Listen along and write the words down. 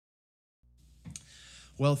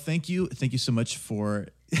Well, thank you. Thank you so much for...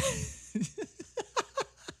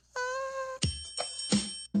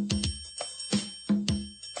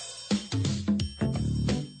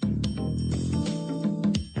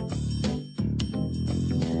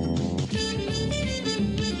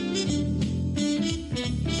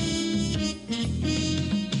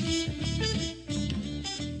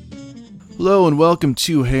 Hello and welcome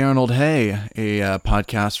to Hey Arnold Hey, a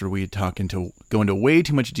podcast where we go into way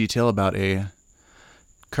too much detail about a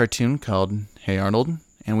cartoon called Hey Arnold,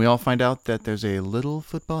 and we all find out that there's a little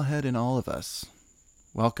football head in all of us.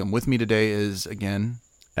 Welcome. With me today is, again,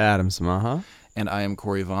 Adam Samaha. And I am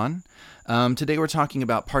Corey Vaughn. Today we're talking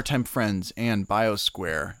about Part-Time Friends and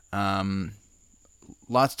BioSquare.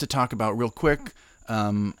 Lots to talk about real quick.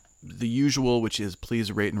 The usual, which is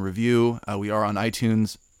please rate and review. We are on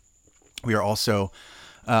iTunes. We are also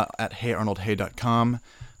at heyarnoldhey.com.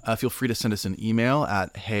 Feel free to send us an email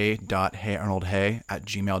at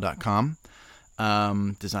hey.heyarnoldhey@gmail.com.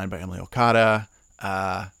 Designed by Emily Okada.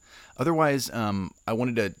 Otherwise, I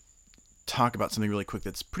wanted to talk about something really quick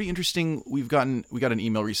that's pretty interesting. We got an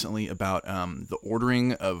email recently about the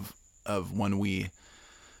ordering of when we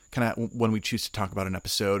choose to talk about an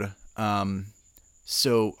episode.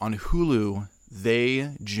 So on Hulu, they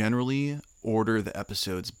generally order the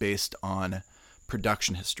episodes based on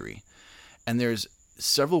production history. And there's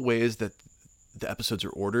several ways that the episodes are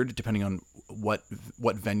ordered depending on what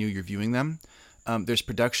venue you're viewing them. There's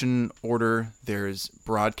production order, there's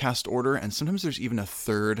broadcast order, and sometimes there's even a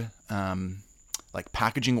third, like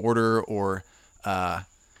packaging order or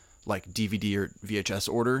like DVD or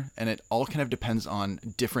VHS order. And it all kind of depends on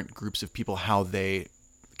different groups of people, how they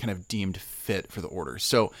kind of deemed fit for the order.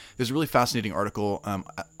 So there's a really fascinating article on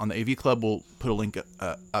the AV Club. We'll put a link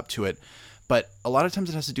up to it. But a lot of times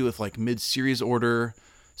it has to do with like mid-series order.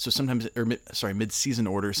 So sometimes, mid-season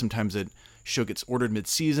order. Sometimes a show gets ordered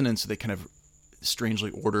mid-season, and so they kind of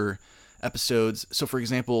strangely order episodes. So for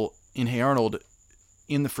example, in Hey Arnold,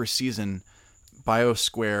 in the first season,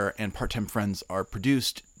 BioSquare and Part-Time Friends are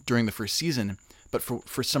produced during the first season. But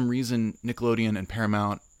for some reason, Nickelodeon and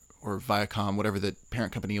Paramount or Viacom, whatever the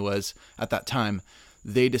parent company was at that time,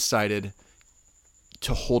 they decided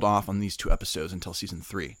to hold off on these two episodes until season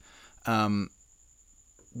 3,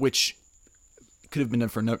 which could have been done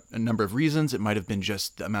for a number of reasons. It might have been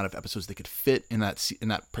just the amount of episodes they could fit in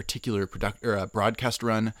that particular broadcast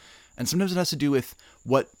run, and sometimes it has to do with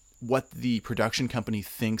what the production company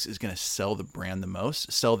thinks is going to sell the brand the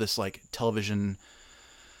most, sell this like television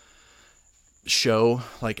show,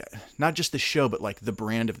 like not just the show, but like the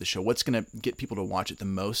brand of the show, what's going to get people to watch it the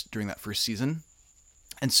most during that first season.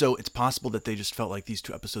 And so it's possible that they just felt like these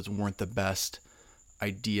two episodes weren't the best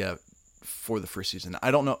idea for the first season.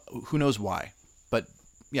 I don't know, who knows why, but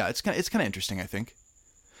yeah, it's kind of interesting, I think.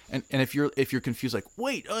 And if you're confused, like,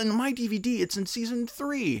 wait, on my DVD it's in season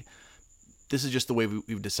 3, this is just the way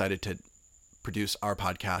we've decided to produce our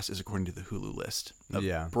podcast, is according to the Hulu list of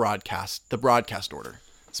the broadcast order.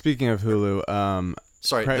 Speaking of Hulu,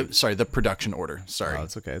 the production order. Sorry. Oh,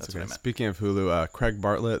 it's okay. It's okay. Speaking of Hulu, Craig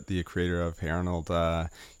Bartlett, the creator of Hey Arnold,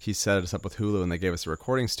 he set us up with Hulu, and they gave us a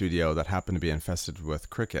recording studio that happened to be infested with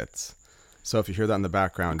crickets. So if you hear that in the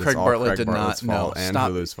background, it's all Craig Bartlett's fault and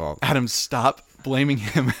Hulu's fault. Adam, stop blaming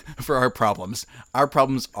him for our problems. Our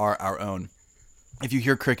problems are our own. If you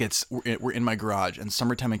hear crickets, we're in my garage, and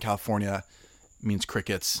summertime in California means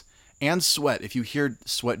crickets and sweat. If you hear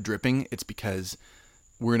sweat dripping, it's because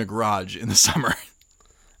we're in a garage in the summer.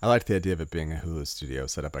 I like the idea of it being a Hulu studio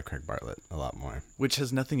set up by Craig Bartlett a lot more. Which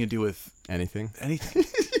has nothing to do with... Anything?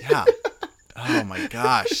 Yeah. Oh my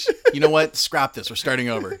gosh. You know what? Scrap this. We're starting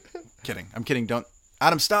over. I'm kidding. Don't...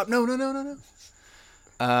 Adam, stop. No.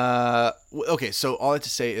 Okay, so all I have to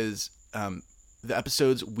say is the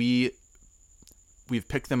episodes, we've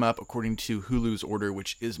picked them up according to Hulu's order,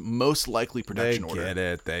 which is most likely production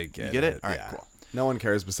order. They get it. You get it? All right, cool. No one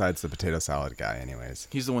cares besides the potato salad guy anyways.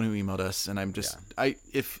 He's the one who emailed us, and I'm just... Yeah.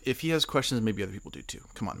 If he has questions, maybe other people do too.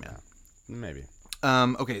 Come on, man. Yeah, maybe.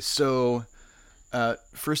 Okay, so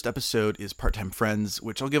first episode is Part-Time Friends,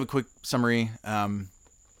 which I'll give a quick summary.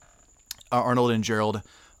 Arnold and Gerald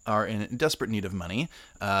are in desperate need of money.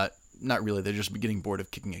 Not really, they're just getting bored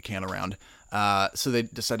of kicking a can around. So they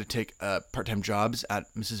decide to take part-time jobs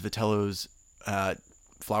at Mrs. Vitello's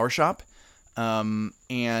flower shop. And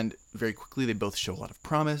very quickly they both show a lot of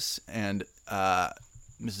promise, and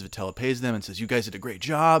Mrs. Vitello pays them and says, "You guys did a great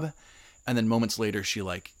job." And then moments later she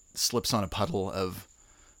like slips on a puddle of,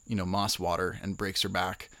 moss water and breaks her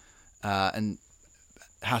back, and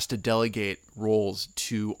has to delegate roles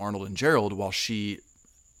to Arnold and Gerald while she,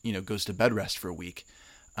 goes to bed rest for a week.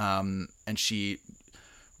 And she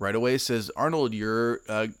right away says, Arnold, you're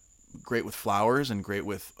great with flowers and great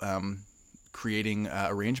with creating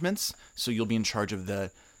arrangements, so you'll be in charge of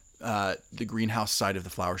the greenhouse side of the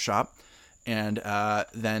flower shop. And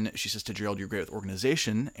then she says to Gerald, you're great with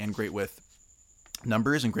organization and great with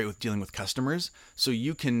numbers and great with dealing with customers, so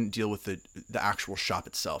you can deal with the actual shop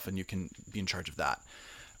itself, and you can be in charge of that.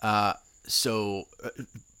 So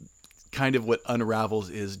kind of what unravels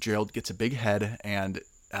is Gerald gets a big head and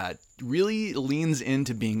really leans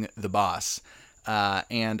into being the boss.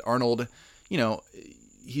 And Arnold,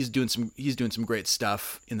 he's doing some great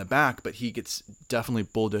stuff in the back, but he gets definitely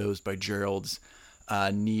bulldozed by Gerald's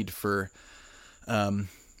need for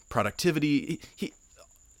productivity.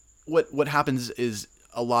 What happens is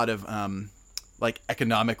a lot of like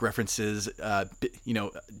economic references.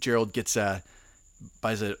 Gerald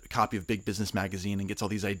buys a copy of Big Business Magazine and gets all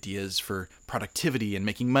these ideas for productivity and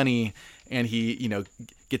making money, and he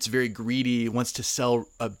gets very greedy, wants to sell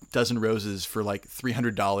a dozen roses for like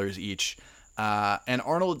 $300 each, and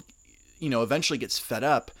Arnold eventually gets fed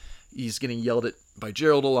up. He's getting yelled at by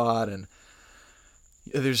Gerald a lot, and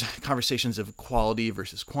there's conversations of quality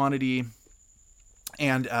versus quantity.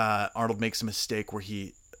 And Arnold makes a mistake where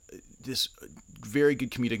this very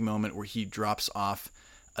good comedic moment where he drops off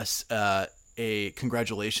a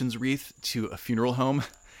congratulations wreath to a funeral home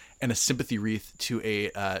and a sympathy wreath to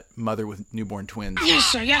a mother with newborn twins. Yes,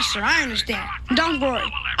 sir, I understand. Don't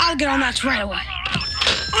worry, I'll get on that right away.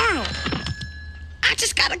 Arnold, I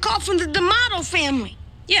just got a call from the D'Amato family.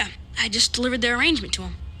 Yeah, I just delivered their arrangement to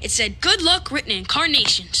him. It said, good luck, written in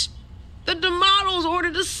carnations. The D'Amatos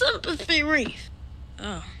ordered a sympathy wreath.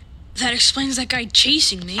 Oh, that explains that guy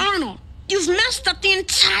chasing me. Arnold, you've messed up the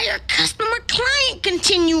entire customer-client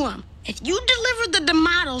continuum. If you delivered the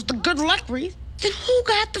D'Amatos the good luck wreath, then who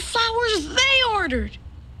got the flowers they ordered?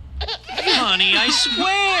 Honey, I swear,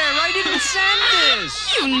 I didn't send this.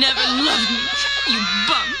 You never loved me, you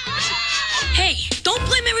bum. Hey, don't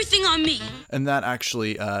blame everything on me. And that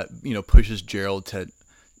actually, pushes Gerald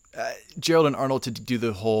and Arnold to do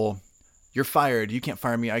the whole, you're fired, you can't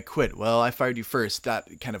fire me, I quit. Well, I fired you first. That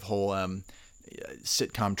kind of whole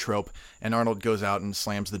sitcom trope. And Arnold goes out and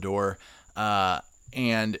slams the door.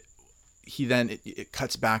 And he then, it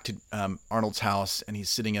cuts back to Arnold's house, and he's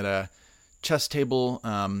sitting at a checkers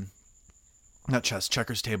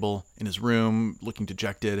table in his room, looking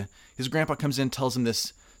dejected. His grandpa comes in, tells him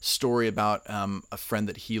this story about a friend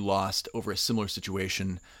that he lost over a similar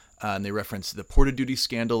situation. And they reference the Porta Duty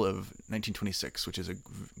scandal of 1926, which is a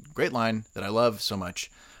great line that I love so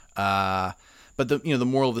much. But the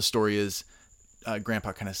moral of the story is,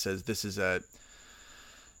 Grandpa kind of says this is an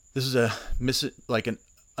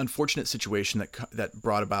unfortunate situation that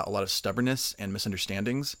brought about a lot of stubbornness and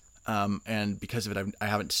misunderstandings. And because of it, I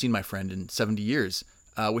haven't seen my friend in 70 years,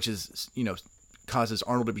 which is causes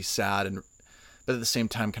Arnold to be sad but at the same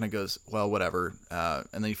time kind of goes, well, whatever. And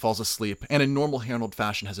then he falls asleep, and in normal Arnold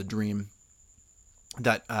fashion has a dream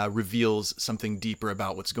that reveals something deeper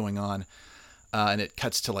about what's going on. And it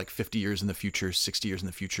cuts to like 50 years in the future, 60 years in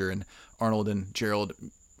the future. And Arnold and Gerald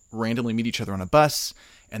randomly meet each other on a bus,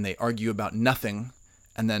 and they argue about nothing.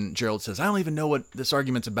 And then Gerald says, I don't even know what this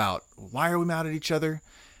argument's about. Why are we mad at each other?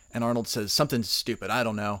 And Arnold says, something stupid, I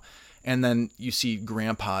don't know. And then you see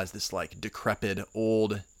Grandpa as this like decrepit,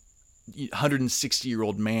 old,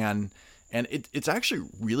 160-year-old man, and it's actually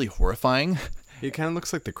really horrifying. He kind of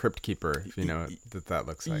looks like the Crypt Keeper, if you know what that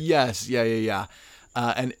looks like. Yes, yeah.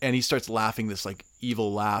 And he starts laughing this like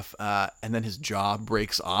evil laugh, and then his jaw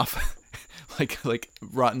breaks off, like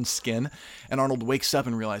rotten skin. And Arnold wakes up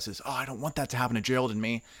and realizes, oh, I don't want that to happen to Gerald and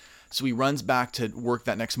me. So he runs back to work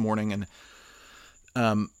that next morning,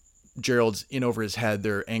 and Gerald's in over his head.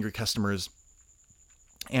 They're angry customers,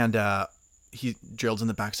 and Gerald's in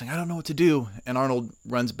the back saying, I don't know what to do. And Arnold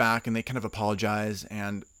runs back, and they kind of apologize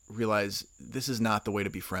and realize this is not the way to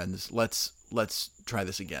be friends. Let's try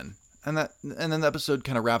this again. And then the episode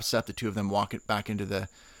kind of wraps up. The two of them walk it back into the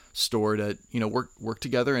store to, work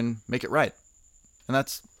together and make it right. And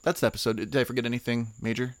that's the episode. Did I forget anything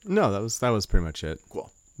major? No, that was pretty much it.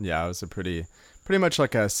 Cool. Yeah, it was a pretty much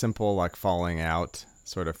like a simple like falling out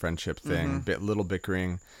sort of friendship thing, little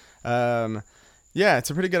bickering. Yeah, it's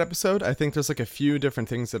a pretty good episode. I think there's like a few different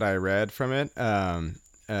things that I read from it.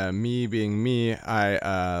 Me being me,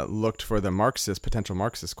 I looked for the potential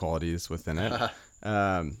Marxist qualities within it.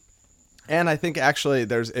 And I think actually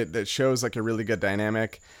it shows like a really good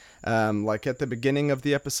dynamic. Like at the beginning of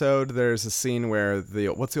the episode, there's a scene where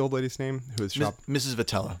what's the old lady's name? Who is shop? Mrs.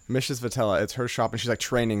 Vitella. Mrs. Vitella. It's her shop, and she's like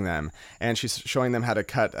training them, and she's showing them how to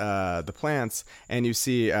cut the plants. And you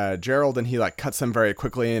see Gerald, and he like cuts them very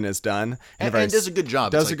quickly and is done. And does a good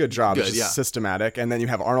job. Does a good job. It's just systematic. And then you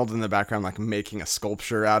have Arnold in the background like making a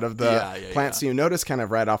sculpture out of the plants. So you notice kind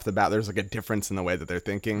of right off the bat, there's like a difference in the way that they're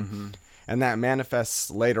thinking. Mm-hmm. And that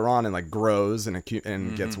manifests later on and like grows and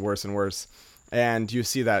gets worse and worse. And you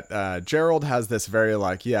see that Gerald has this very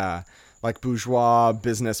like bourgeois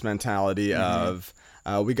business mentality of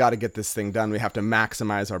we got to get this thing done. We have to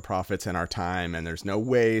maximize our profits and our time, and there's no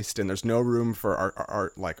waste, and there's no room for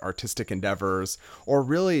our like artistic endeavors or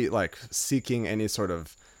really like seeking any sort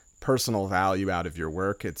of personal value out of your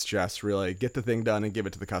work. It's just really get the thing done and give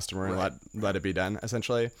it to the customer and let it be done,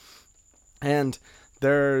 essentially. And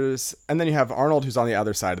then you have Arnold, who's on the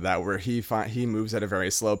other side of that, where he moves at a very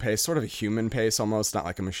slow pace, sort of a human pace almost, not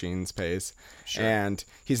like a machine's pace. Sure. And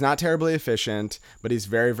he's not terribly efficient, but he's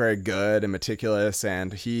very, very good and meticulous,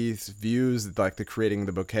 and he views like the creating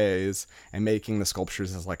the bouquets and making the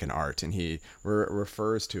sculptures as like an art, and he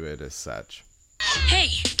refers to it as such. Hey,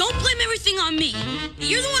 don't blame everything on me.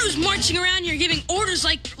 You're the one who's marching around here giving orders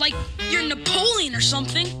like you're Napoleon or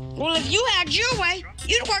something. Well, if you had your way,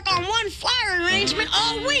 you'd work on one flower arrangement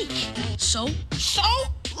all week. So? So?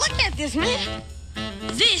 Look at this, man.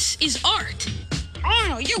 This is art.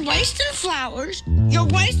 Arnold, you're wasting flowers, you're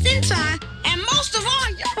wasting time, and most of all,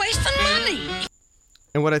 you're wasting money.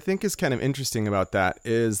 And what I think is kind of interesting about that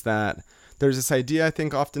is that there's this idea, I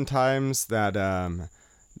think, oftentimes that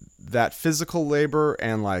that physical labor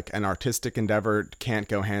and like an artistic endeavor can't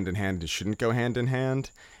go hand in hand and shouldn't go hand in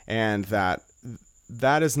hand, and that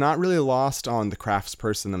is not really lost on the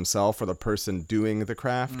craftsperson themselves or the person doing the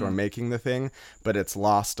craft or making the thing, but it's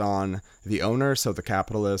lost on the owner, so the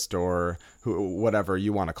capitalist or whatever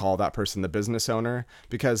you want to call that person, the business owner,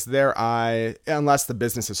 because their eye, unless the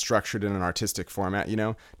business is structured in an artistic format,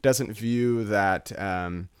 doesn't view that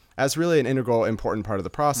as really an integral, important part of the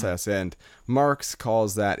process. And Marx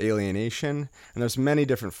calls that alienation. And there's many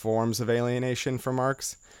different forms of alienation for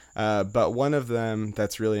Marx. But one of them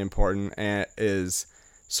that's really important is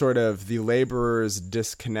sort of the laborer's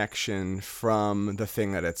disconnection from the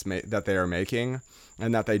thing that they are making,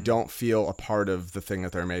 and that they don't feel a part of the thing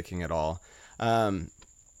that they're making at all. And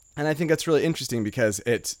I think that's really interesting because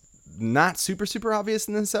it's not super, super obvious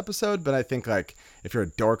in this episode, but I think like if you're a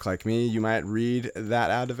dork like me, you might read that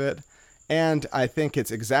out of it. And I think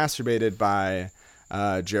it's exacerbated by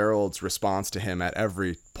Gerald's response to him at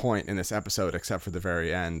every point in this episode, except for the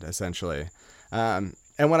very end, essentially. And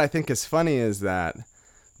what I think is funny is that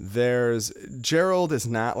Gerald is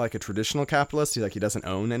not like a traditional capitalist. He doesn't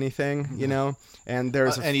own anything, and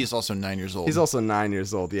and he's also 9 years old. He's also 9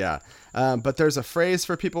 years old. Yeah. But there's a phrase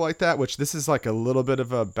for people like that, which this is like a little bit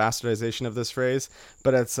of a bastardization of this phrase,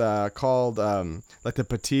 but it's called like the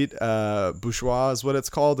petit bourgeois is what it's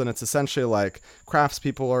called. And it's essentially like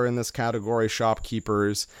craftspeople are in this category,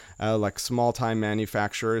 shopkeepers, like small time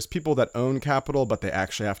manufacturers, people that own capital, but they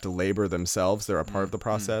actually have to labor themselves. They're a part of the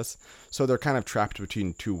process. So they're kind of trapped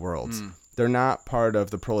between two worlds. They're not part of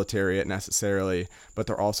the proletariat necessarily, but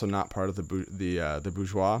they're also not part of the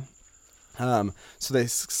bourgeois. So they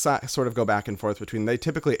sort of go back and forth between. They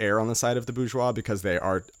typically err on the side of the bourgeois because they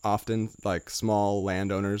are often like small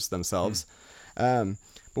landowners themselves. But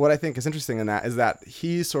what I think is interesting in that is that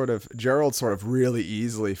Gerald sort of really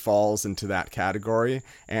easily falls into that category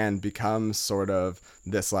and becomes sort of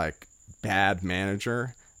this like bad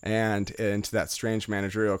manager, and into that strange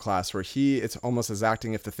managerial class where it's almost as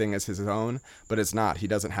acting if the thing is his own, but it's not. He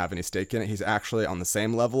doesn't have any stake in it. He's actually on the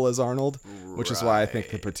same level as Arnold, which is why I think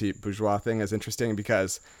the petit bourgeois thing is interesting,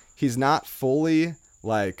 because he's not fully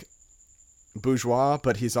like bourgeois,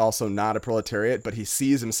 but he's also not a proletariat, but he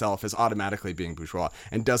sees himself as automatically being bourgeois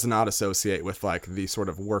and does not associate with like the sort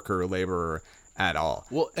of worker laborer at all.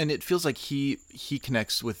 Well, and it feels like he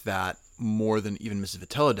connects with that more than even Mrs.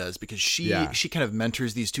 Vitella does, because she kind of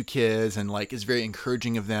mentors these two kids and like is very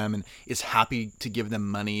encouraging of them and is happy to give them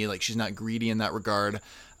money. Like she's not greedy in that regard.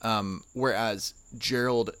 Whereas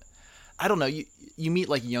Gerald, I don't know, you meet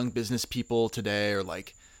like young business people today or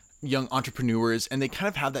like young entrepreneurs, and they kind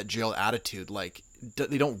of have that Gerald attitude. Like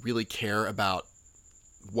they don't really care about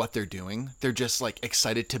what they're doing. They're just like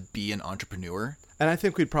excited to be an entrepreneur. And I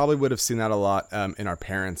think we probably would have seen that a lot in our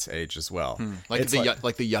parents' age as well. Like the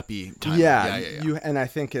yuppie time. Yeah. And I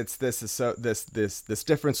think it's this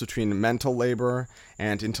difference between mental labor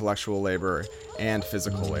and intellectual labor and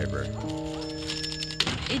physical labor.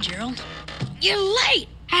 Hey, Gerald. You're late.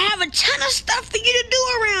 I have a ton of stuff for you to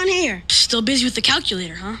do around here. Still busy with the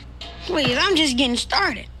calculator, huh? Please, I'm just getting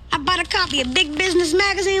started. I bought a copy of Big Business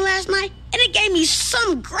Magazine last night, and it gave me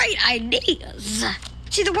some great ideas.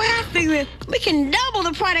 See, the way I figure it, we can double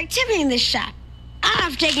the productivity in this shop.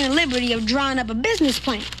 I've taken the liberty of drawing up a business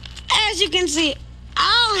plan. As you can see,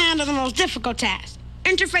 I'll handle the most difficult tasks.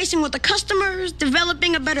 Interfacing with the customers,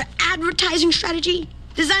 developing a better advertising strategy,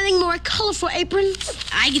 designing more colorful aprons.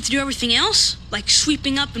 I get to do everything else, like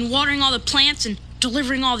sweeping up and watering all the plants and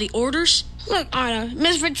delivering all the orders. Look, Arna,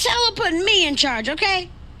 Miss Vitello put me in charge, okay?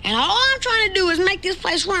 And all I'm trying to do is make this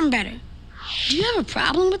place run better. Do you have a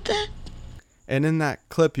problem with that? And in that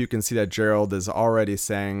clip, you can see that Gerald is already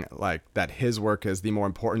saying like that his work is the more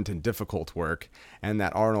important and difficult work, and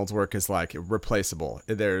that Arnold's work is like replaceable.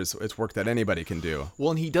 It's work that anybody can do.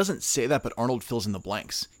 Well, and he doesn't say that, but Arnold fills in the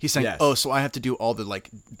blanks. He's saying, Yes. "Oh, so I have to do all the like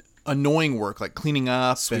annoying work, like cleaning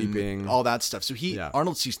up, Sweeping. and all that stuff." So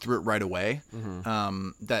Arnold sees through it right away.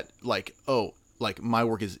 That like, oh, like my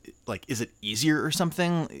work is like, is it easier or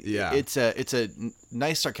something? Yeah. It's a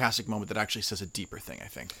nice sarcastic moment that actually says a deeper thing, I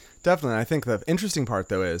think. Definitely. I think the interesting part,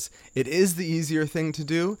 though, is it is the easier thing to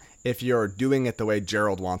do if you're doing it the way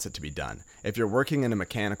Gerald wants it to be done. If you're working in a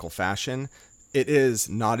mechanical fashion, it is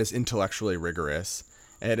not as intellectually rigorous.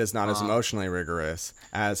 It is not as emotionally rigorous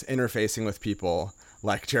as interfacing with people,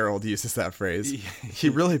 like Gerald uses that phrase. He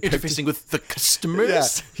really Interfacing with the customers. Yeah,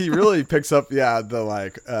 he really picks up the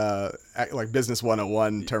like business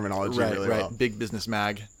 101 terminology really well. Big Business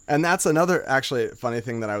Mag. And that's another actually funny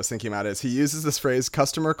thing that I was thinking about is he uses this phrase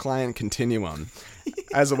customer-client continuum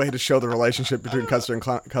as a way to show the relationship between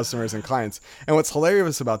customers and clients. And what's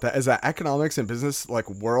hilarious about that is that economics and business like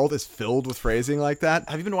world is filled with phrasing like that.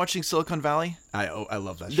 Have you been watching Silicon Valley? I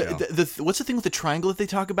love that show. What's the thing with the triangle that they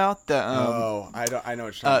talk about? I know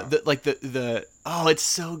what you're talking about. It's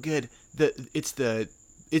so good.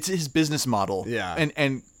 It's his business model. Yeah.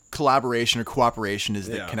 And collaboration or cooperation is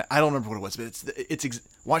I don't remember what it was, but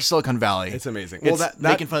watch Silicon Valley. It's amazing. Well, that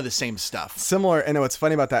making fun of the same stuff. Similar, and what's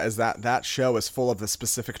funny about that is that show is full of the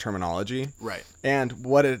specific terminology. Right. And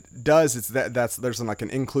what it does is there's like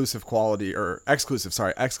an exclusive quality to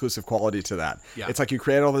that. Yeah. It's like you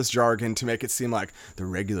create all this jargon to make it seem like the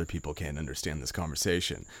regular people can't understand this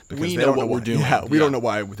conversation because we they know don't what know we're doing. Yeah, we don't know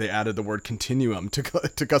why they added the word continuum to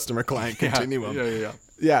customer client continuum. Yeah.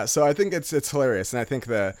 Yeah, so I think it's hilarious, and I think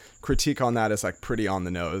the critique on that is like pretty on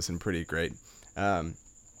the nose and pretty great.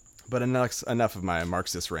 But enough of my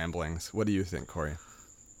Marxist ramblings. What do you think, Corey?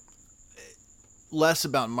 Less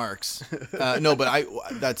about Marx. No, but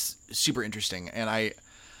that's super interesting, and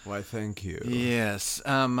Why, thank you. Yes.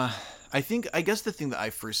 I guess the thing that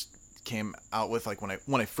I first came out with, like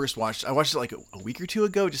when I first watched it like a week or two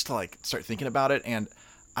ago, just to like start thinking about it, and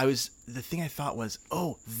the thing I thought was,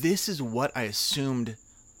 oh, this is what I assumed.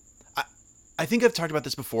 I think I've talked about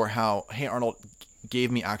this before, how Hey Arnold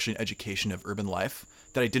gave me actually an education of urban life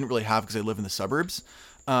that I didn't really have because I live in the suburbs.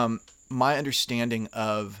 My understanding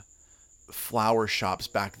of flower shops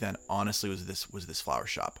back then, honestly, was this flower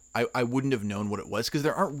shop. I wouldn't have known what it was because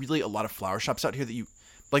there aren't really a lot of flower shops out here that you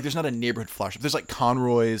like. There's not a neighborhood flower shop. There's like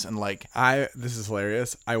Conroy's and like. This is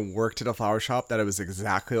hilarious. I worked at a flower shop that it was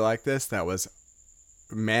exactly like this. That was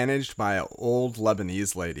managed by an old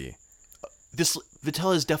Lebanese lady. This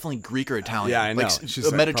Vitella is definitely Greek or Italian. Yeah, I know. Like, She's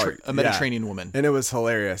a Mediterranean woman. And it was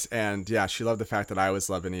hilarious. And yeah, she loved the fact that I was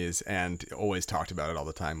Lebanese and always talked about it all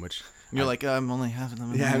the time, which... You're like, I'm only half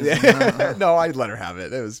Lebanese. Yeah. No, I'd let her have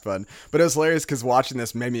it. It was fun. But it was hilarious because watching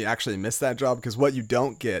this made me actually miss that job, because what you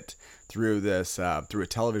don't get through this, through a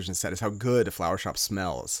television set, is how good a flower shop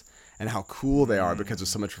smells. And how cool they are because there's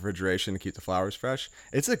so much refrigeration to keep the flowers fresh.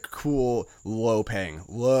 It's a cool, low-paying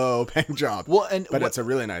job. Well, but it's a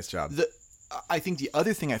really nice job. I think the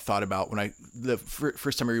other thing I thought about when the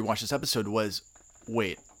first time I rewatched this episode was,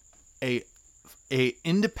 wait, a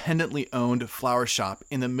independently owned flower shop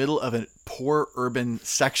in the middle of a poor urban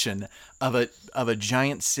section of a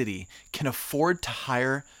giant city can afford to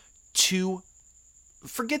hire two.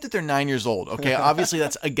 Forget that they're 9 years old. Okay, obviously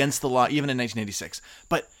that's against the law even in 1986.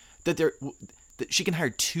 But that she can hire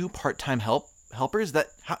two part-time helpers.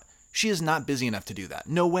 She is not busy enough to do that.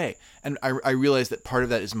 No way. And I realized that part of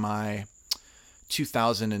that is my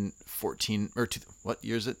 2014 or what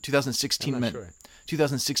year is it? 2016.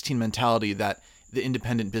 2016 mentality that the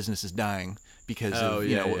independent business is dying because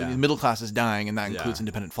the middle class is dying, and that includes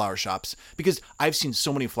independent flower shops. Because I've seen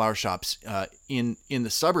so many flower shops in the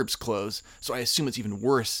suburbs close, so I assume it's even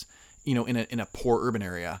worse, in a poor urban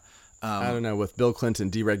area. I don't know. With Bill Clinton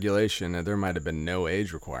deregulation, there might have been no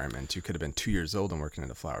age requirement. You could have been 2 years old and working at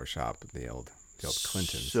a flower shop. The old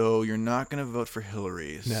Clintons. So you're not going to vote for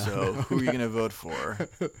Hillary. No, so who are you going to vote for?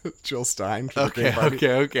 Jill Stein. Okay.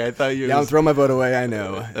 I thought you. Yeah, I'm throwing my vote away. I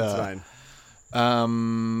know. It's fine.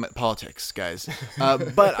 Politics, guys.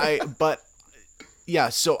 Yeah,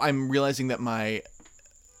 so I'm realizing that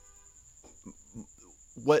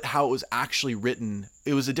how it was actually written,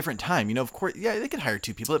 it was a different time. You know, of course, yeah, they could hire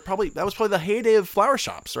 2 people. That was probably the heyday of flower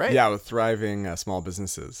shops, right? Yeah, with thriving small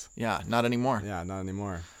businesses. Yeah, not anymore. Yeah, not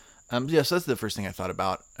anymore. Yeah, so that's the first thing I thought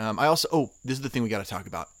about. I also, this is the thing we got to talk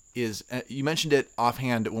about, is you mentioned it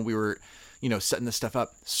offhand when we were, setting this stuff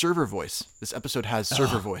up. Server voice. This episode has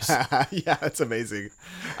server voice. Yeah, it's amazing.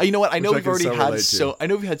 You know what? I know we've already had I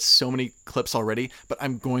know we've had so many clips already, but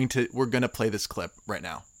we're going to play this clip right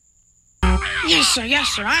now. Yes,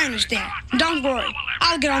 sir, I understand. Don't worry,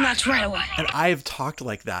 I'll get on that right away. And I have talked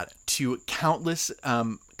like that to countless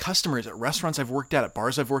customers at restaurants I've worked at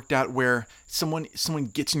bars I've worked at, where someone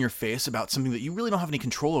gets in your face about something that you really don't have any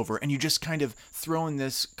control over, and you just kind of throw in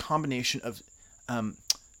this combination of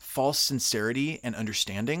false sincerity and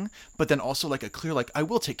understanding, but then also like a clear, like, I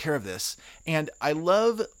will take care of this. And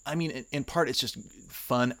in part, it's just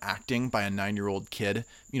fun acting by a 9-year-old kid,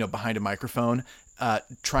 behind a microphone,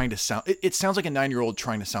 trying to sound, it sounds like a 9-year-old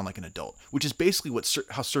trying to sound like an adult, which is basically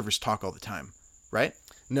how servers talk all the time, right?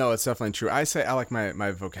 No, it's definitely true. I like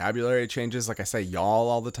my vocabulary changes. Like I say y'all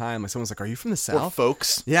all the time. Like someone's like, are you from the South? Or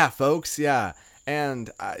folks. Yeah, folks. Yeah. And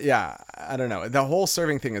I don't know. The whole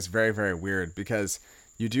serving thing is very, very weird, because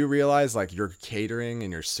you do realize like you're catering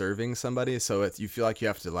and you're serving somebody. So you feel like you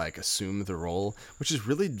have to like assume the role, which is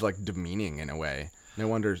really like demeaning in a way. No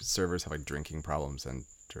wonder servers have like drinking problems and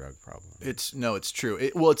drug problem. It's true.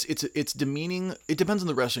 It's demeaning. It depends on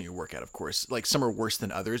the restaurant you work at, of course. Like some are worse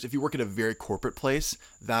than others. If you work at a very corporate place,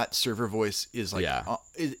 that server voice is like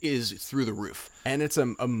is through the roof. And it's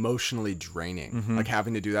emotionally draining. Mm-hmm. Like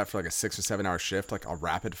having to do that for like a 6 or 7 hour shift, like a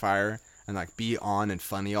rapid fire, and like be on and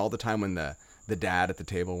funny all the time when the dad at the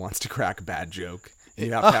table wants to crack a bad joke. And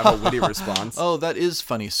you have to have a witty response. Oh, that is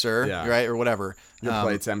funny, sir. Yeah. Right? Or whatever. Your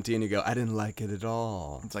plate's empty and you go, I didn't like it at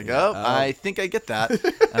all. It's like, I think I get that.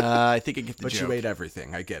 I think I get the but joke. you ate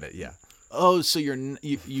everything. I get it. Yeah. Oh, so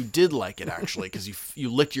you did like it, actually, because you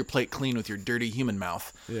licked your plate clean with your dirty human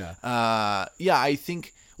mouth. Yeah. I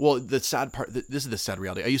think, well, the sad part, this is the sad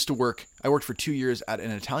reality. I worked for 2 years at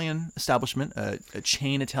an Italian establishment, a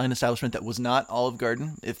chain Italian establishment that was not Olive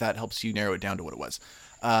Garden, if that helps you narrow it down to what it was.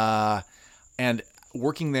 And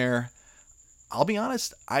working there, I'll be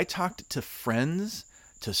honest, I talked to friends,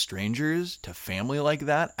 to strangers, to family like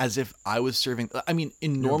that, as if I was serving. I mean,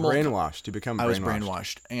 in normal, you're brainwashed. You become brainwashed. I was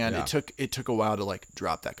brainwashed, and it took a while to like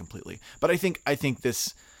drop that completely. But I think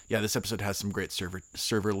this episode has some great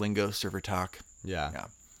server lingo, server talk. Yeah.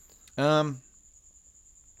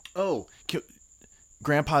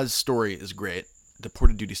 Grandpa's story is great. The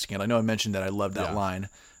Porta Duty scandal. I know I mentioned that. I love that line.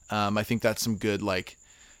 I think that's some good, like,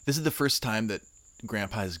 this is the first time that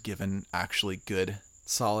Grandpa has given actually good,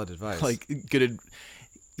 solid advice. Like good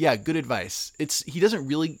advice. He doesn't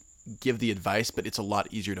really give the advice, but it's a lot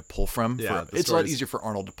easier to pull from. Yeah, it's a lot easier for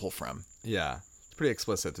Arnold to pull from. Yeah, it's pretty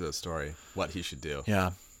explicit to the story what he should do.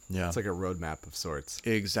 Yeah. It's like a roadmap of sorts.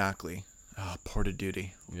 Exactly. Oh, Porta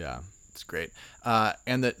Duty. Yeah. It's great.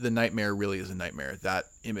 And the nightmare really is a nightmare. That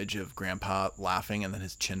image of Grandpa laughing and then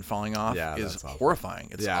his chin falling off is horrifying.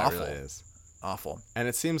 It's awful. It really is. Awful. And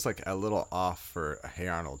it seems like a little off for Hey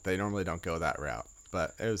Arnold. They normally don't go that route,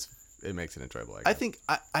 but it makes it enjoyable. I think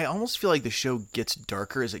I almost feel like the show gets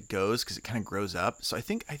darker as it goes because it kind of grows up. So I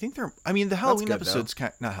think the Halloween episode's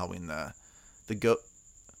not Halloween, what's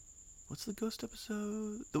the ghost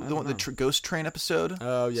episode? The ghost train episode?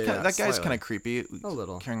 Oh yeah, that guy's kind of creepy. A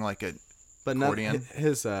little. Carrying like a but accordion.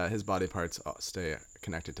 His body parts stay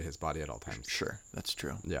connected to his body at all times. Sure, that's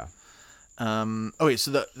true. Yeah. So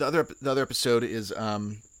the other episode is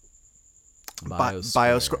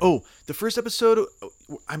Biosquare. Oh, the first episode,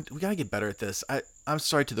 we gotta get better at this. I'm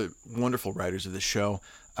sorry to the wonderful writers of this show.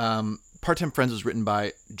 Part-Time Friends was written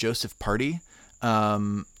by Joseph Party.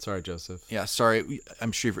 Sorry, Joseph. Yeah, sorry.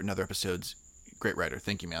 I'm sure you've written other episodes. Great writer.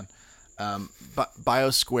 Thank you, man.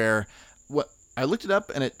 Biosquare. What I looked it up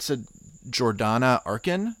and it said Jordana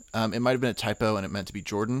Arkin. It might have been a typo and it meant to be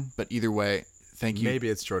Jordan, but either way, thank you. Maybe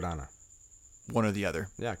it's Jordana. One or the other.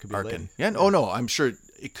 Yeah, it could be Arkin. a lady. Yeah. Oh no, I'm sure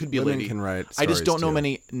it could be Women a lady. Can write I just don't know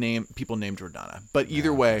too. many people named Jordana. But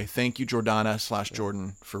either way, thank you Jordana /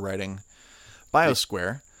 Jordan for writing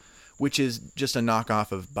Biosquare, which is just a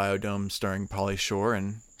knockoff of Biodome starring Pauly Shore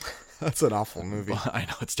and. That's an awful movie. Well, I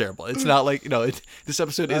know it's terrible. It's not like this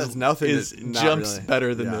episode jumps really,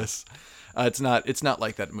 better than this. It's not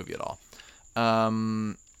like that movie at all.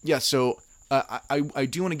 So. I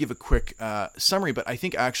do want to give a quick summary, but I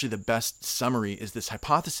think actually the best summary is this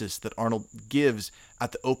hypothesis that Arnold gives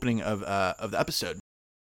at the opening of the episode.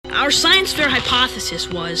 Our science fair hypothesis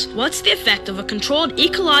was, what's the effect of a controlled,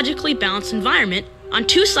 ecologically balanced environment on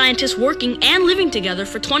two scientists working and living together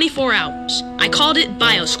for 24 hours? I called it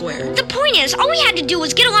BioSquare. The point is, all we had to do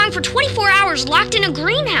was get along for 24 hours locked in a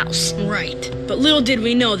greenhouse. Right. But little did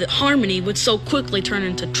we know that harmony would so quickly turn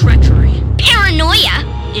into treachery. Paranoia.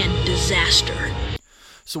 And disaster.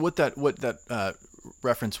 So what that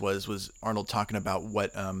reference was Arnold talking about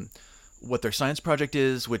what their science project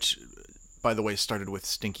is, which, by the way, started with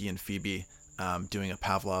Stinky and Phoebe doing a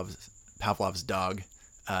Pavlov's dog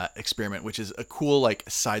experiment, which is a cool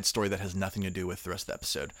side story that has nothing to do with the rest of the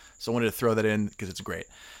episode. So I wanted to throw that in because it's great.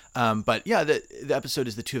 But yeah, the episode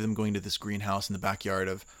is the two of them going to this greenhouse in the backyard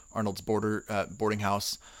of Arnold's boarding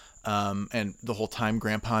house. And the whole time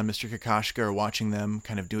Grandpa and Mr. Kakashka are watching them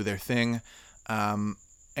kind of do their thing.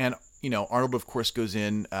 And, Arnold, of course, goes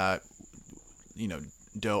in,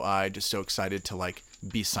 doe-eyed, just so excited to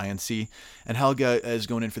be sciencey. And Helga is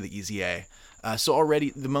going in for the easy A. So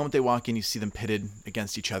already, the moment they walk in, you see them pitted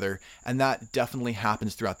against each other. And that definitely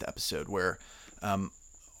happens throughout the episode where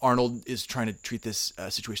Arnold is trying to treat this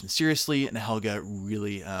situation seriously, and Helga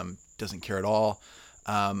really doesn't care at all.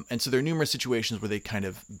 And so there are numerous situations where they kind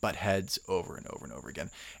of butt heads over and over and over again.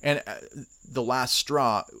 And the last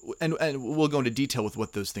straw, and we'll go into detail with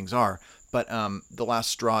what those things are, but the last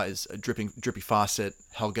straw is a drippy faucet.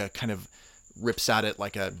 Helga kind of rips at it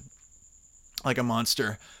like a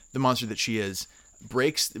monster. The monster that she is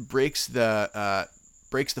breaks the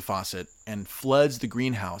faucet and floods the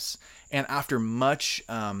greenhouse. And after much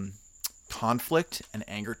conflict and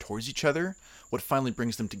anger towards each other, what finally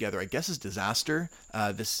brings them together, I guess, is disaster.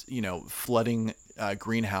 This flooding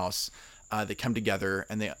greenhouse. They come together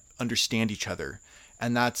and they understand each other,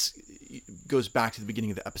 and goes back to the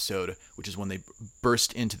beginning of the episode, which is when they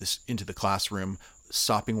burst into the classroom,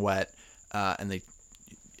 sopping wet, and they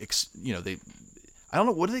I don't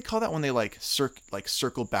know, what do they call that when they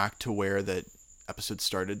circle back to where the episode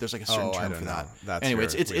started? There's a certain term for that. That's anyway,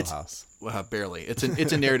 it's barely. It's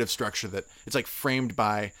a narrative structure that it's framed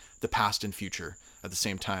by the past and future at the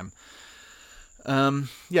same time. And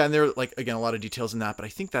there are again a lot of details in that, but I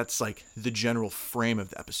think that's the general frame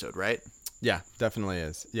of the episode, right? Yeah, definitely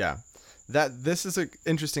is. Yeah, this is an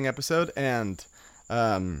interesting episode, and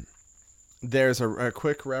there's a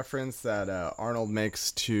quick reference that Arnold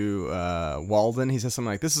makes to Walden. He says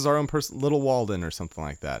something like, "This is our own little Walden," or something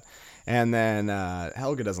like that. And then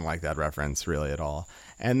Helga doesn't like that reference really at all.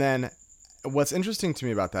 And then what's interesting to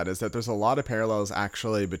me about that is that there's a lot of parallels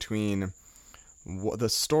actually between the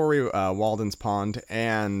story Walden's Pond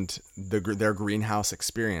and their greenhouse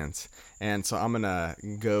experience. And so I'm gonna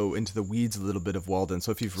go into the weeds a little bit of Walden.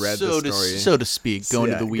 So if you've read the story, so to speak, go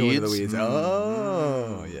into the weeds. Go into the weeds.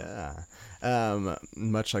 Oh yeah.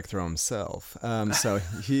 Much like Thoreau himself. So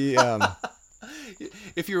he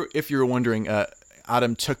if you're wondering,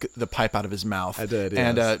 Adam took the pipe out of his mouth. I did,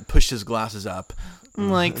 yes. And pushed his glasses up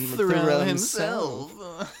like Thoreau himself.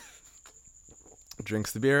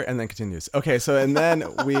 Drinks the beer and then continues. Okay, so and then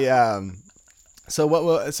we so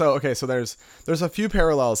there's a few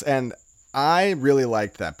parallels, and I really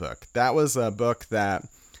liked that book. That was a book that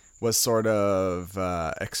was sort of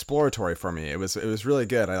exploratory for me. It was really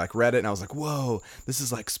good. I read it and I was like, whoa, this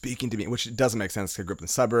is speaking to me, which doesn't make sense because I grew up in the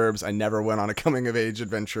suburbs. I never went on a coming of age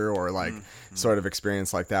adventure or sort of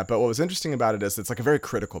experience like that. But what was interesting about it is it's a very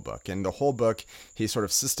critical book, and the whole book, he sort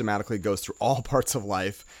of systematically goes through all parts of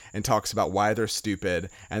life and talks about why they're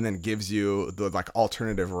stupid, and then gives you the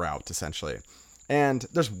alternative route essentially. And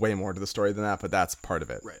there's way more to the story than that, but that's part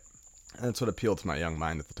of it. Right. And that's what appealed to my young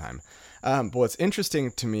mind at the time. But what's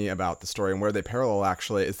interesting to me about the story and where they parallel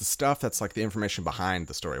actually is the stuff that's the information behind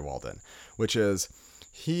the story Walden, which is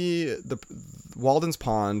Walden's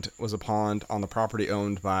Pond was a pond on the property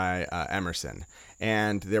owned by Emerson,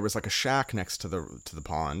 and there was a shack next to the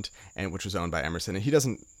pond, and which was owned by Emerson.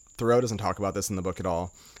 And Thoreau doesn't talk about this in the book at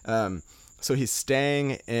all. So he's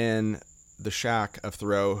staying in the shack of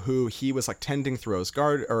Thoreau, who he was tending Thoreau's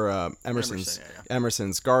garden, or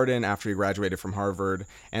Emerson's garden after he graduated from Harvard,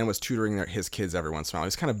 and was tutoring his kids every once in a while. He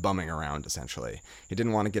was kind of bumming around essentially. He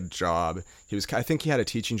didn't want to get a job. I think he had a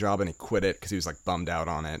teaching job and he quit it because he was bummed out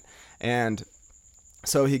on it. And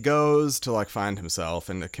so he goes to find himself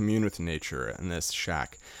and to commune with nature in this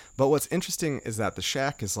shack. But what's interesting is that the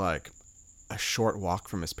shack is a short walk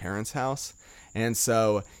from his parents' house. And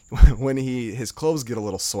so when his clothes get a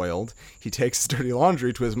little soiled, he takes his dirty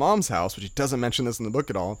laundry to his mom's house, which he doesn't mention this in the book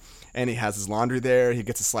at all. And he has his laundry there. He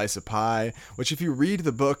gets a slice of pie, which if you read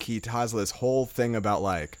the book, he has this whole thing about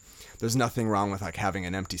there's nothing wrong with having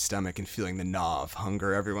an empty stomach and feeling the gnaw of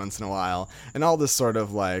hunger every once in a while. And all this sort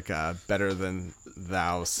of better than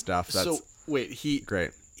thou stuff. That's so wait,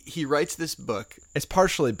 great. he writes this book. It's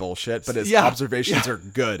partially bullshit, but his observations are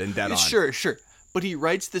good and dead on. Sure. But he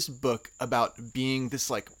writes this book about being this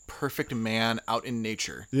like perfect man out in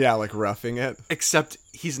nature. Yeah, like roughing it. Except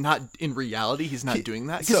he's not, in reality, he's not doing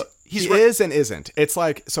that. So he is and isn't. It's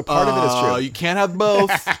like, so part of it is true. You can't have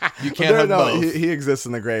both. You can't have both. He exists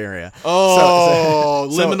in the gray area. Oh,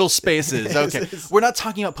 liminal spaces. Okay. We're not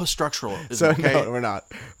talking about post-structuralism, okay? No, we're not.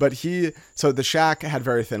 But so the shack had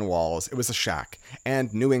very thin walls. It was a shack.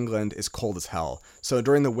 And New England is cold as hell. So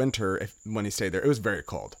during the winter, when he stayed there, it was very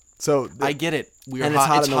cold. So I get it. It's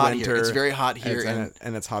hot in the winter. Here. It's very hot here,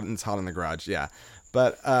 and it's hot in the garage. Yeah,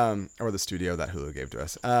 but or the studio that Hulu gave to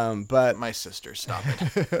us. But my sister, stop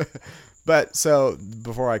it. But so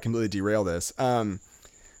before I completely derail this,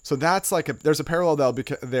 so that's like there's a parallel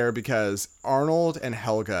there because Arnold and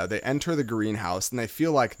Helga, they enter the greenhouse and they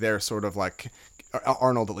feel like they're sort of like.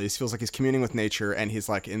 Arnold at least feels like he's communing with nature and he's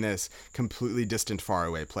like in this completely distant,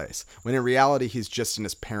 faraway place. When in reality, he's just in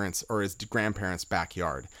his parents' or his grandparents'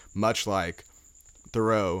 backyard, much like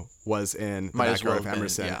Thoreau was in the backyard of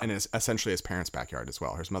Emerson and is essentially his parents' backyard as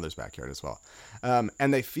well, or his mother's backyard as well.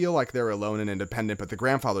 And they feel like they're alone and independent, but the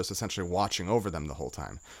grandfather's essentially watching over them the whole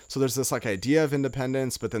time. So there's this like idea of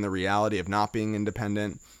independence, but then the reality of not being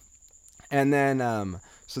independent. And then,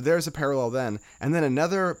 so there's a parallel then. And then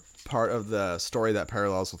another part of the story that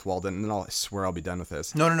parallels with Walden, and then I swear I'll be done with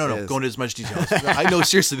this. No. Go into as much detail. I know,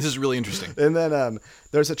 seriously, this is really interesting. And then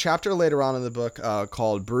there's a chapter later on in the book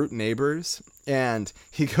called Brute Neighbors, and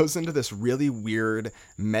he goes into this really weird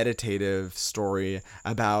meditative story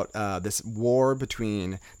about this war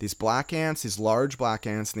between these black ants, these large black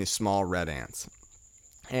ants, and these small red ants.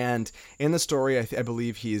 And in the story, I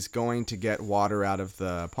believe he's going to get water out of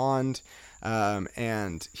the pond,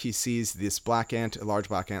 and he sees this black ant, a large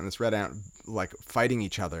black ant, and this red ant, like fighting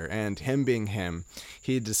each other. And him being him,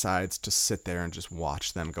 he decides to sit there and just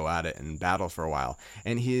watch them go at it and battle for a while.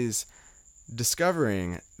 And he's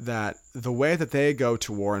discovering that the way that they go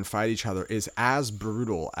to war and fight each other is as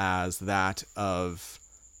brutal as that of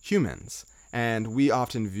humans. And we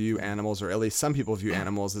often view animals, or at least some people view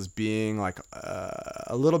animals, as being like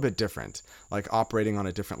a little bit different, like operating on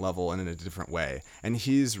a different level and in a different way. And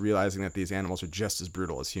he's realizing that these animals are just as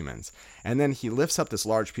brutal as humans. And then he lifts up this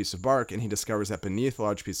large piece of bark and he discovers that beneath the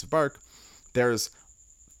large piece of bark, there's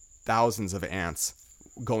thousands of ants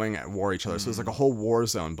going at war each other. So there's like a whole war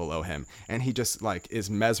zone below him. And he just like is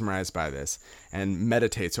mesmerized by this and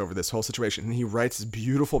meditates over this whole situation. And he writes this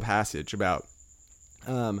beautiful passage about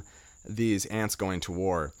these ants going to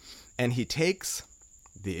war, and he takes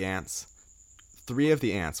the ants, 3 of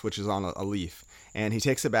the ants, which is on a leaf, and he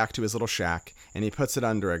takes it back to his little shack and he puts it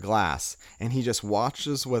under a glass and he just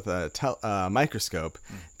watches with a microscope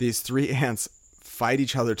these 3 ants fight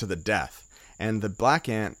each other to the death. And the black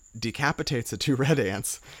ant decapitates the 2 red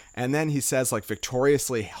ants, and then he says, like,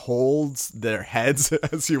 victoriously holds their heads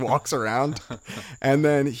as he walks around. And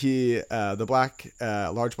then the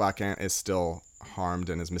large black ant is still harmed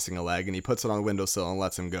and is missing a leg, and he puts it on the windowsill and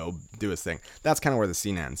lets him go do his thing. That's kind of where the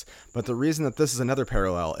scene ends. But the reason that this is another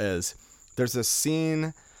parallel is there's this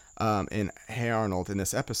scene in Hey Arnold in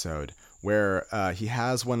this episode where he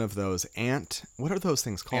has one of those what are those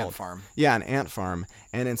things called? Ant farm. Yeah, an ant farm.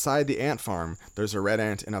 And inside the ant farm, there's a red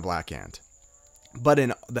ant and a black ant. But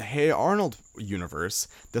in the Hey Arnold universe,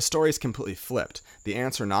 the story is completely flipped. The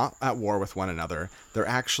ants are not at war with one another. They're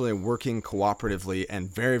actually working cooperatively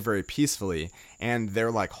and very, very peacefully. And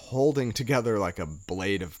they're like holding together like a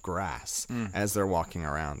blade of grass as they're walking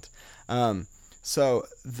around. So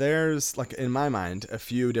there's, like, in my mind, a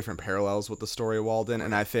few different parallels with the story of Walden.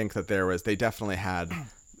 And I think that they definitely had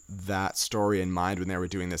that story in mind when they were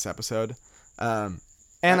doing this episode. And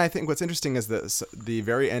I think what's interesting is that the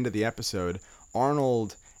very end of the episode,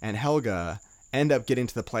 Arnold and Helga end up getting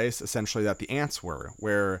to the place essentially that the ants were,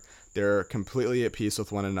 where they're completely at peace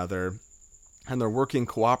with one another and they're working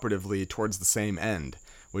cooperatively towards the same end,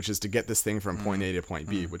 which is to get this thing from point A to point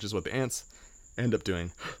B, which is what the ants end up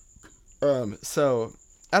doing. So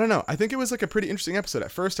I don't know. I think it was like a pretty interesting episode.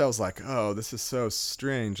 At first I was like, oh, this is so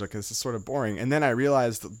strange. Like, this is sort of boring. And then I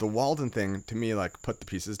realized the Walden thing to me, like, put the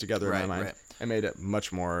pieces together in my mind and made it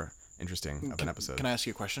much more interesting of an episode. Can I ask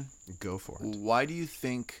you a question? Go for it. Why do you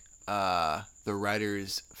think the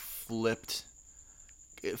writers flipped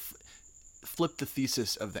the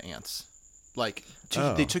thesis of the ants? Like,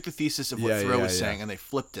 they took the thesis of what Thoreau was saying and they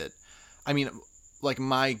flipped it. I mean, like,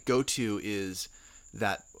 my go-to is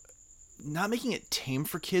that not making it tame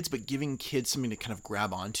for kids, but giving kids something to kind of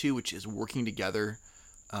grab onto, which is working together,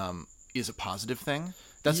 is a positive thing.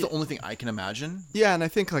 That's the only thing I can imagine. Yeah, and I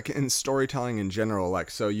think, like, in storytelling in general,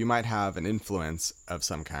 like, so you might have an influence of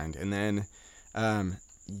some kind, and then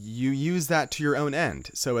you use that to your own end.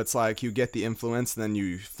 So it's like you get the influence and then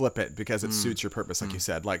you flip it because it suits your purpose, like you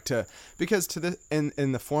said. Because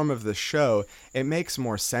in the form of the show, it makes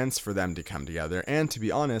more sense for them to come together. And to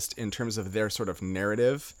be honest, in terms of their sort of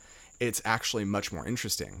narrative, it's actually much more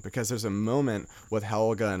interesting because there's a moment with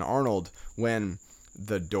Helga and Arnold when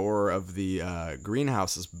the door of the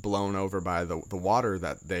greenhouse is blown over by the water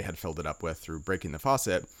that they had filled it up with through breaking the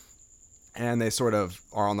faucet. And they sort of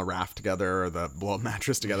are on the raft together, or the blow-up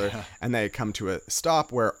mattress together, and they come to a stop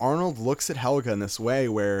where Arnold looks at Helga in this way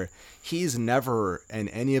where he's never, in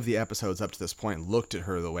any of the episodes up to this point, looked at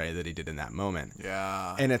her the way that he did in that moment.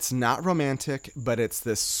 Yeah. And it's not romantic, but it's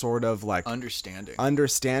this sort of like...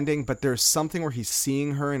 Understanding, but there's something where he's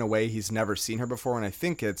seeing her in a way he's never seen her before, and I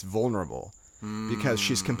think it's vulnerable. Because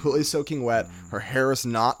she's completely soaking wet. Her hair is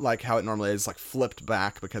not like how it normally is, like flipped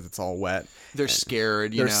back because it's all wet. They're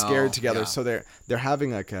scared, They're scared together, so they're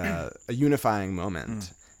having like a unifying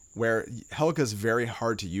moment where Helga's very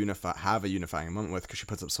hard to have a unifying moment with because she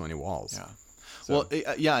puts up so many walls. Yeah. So.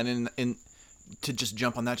 Well, and to just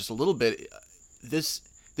jump on that just a little bit, this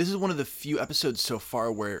is one of the few episodes so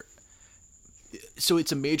far where... So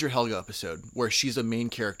it's a major Helga episode where she's a main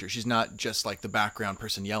character. She's not just like the background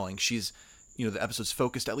person yelling. She's... the episode's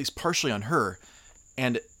focused at least partially on her,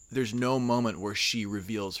 and there's no moment where she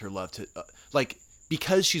reveals her love to,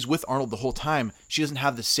 because she's with Arnold the whole time, she doesn't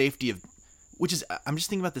have the safety of, which is, I'm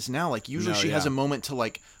just thinking about this now, like usually she has a moment to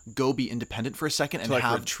like go be independent for a second and like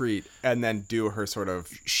retreat and then do her sort of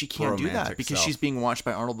she can't do that because she's being watched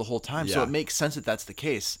by Arnold the whole time. So it makes sense that that's the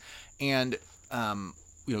case. And, go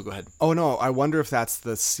ahead. Oh no, I wonder if that's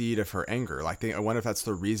the seed of her anger. I wonder if that's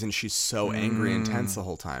the reason she's so angry and tense the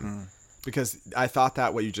whole time. Because I thought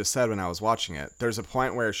that what you just said when I was watching it. There's a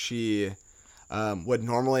point where she would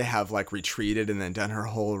normally have like retreated and then done her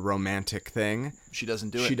whole romantic thing. She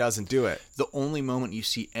doesn't do it. She doesn't do it. The only moment you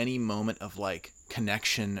see any moment of like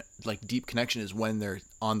connection, like deep connection, is when they're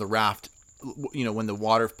on the raft. When the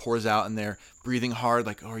water pours out and they're breathing hard,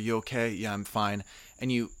 like, "Oh, are you okay?" "Yeah, I'm fine."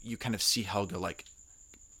 And you kind of see Helga like,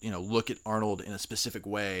 look at Arnold in a specific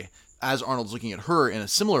way, as Arnold's looking at her in a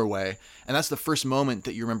similar way. And that's the first moment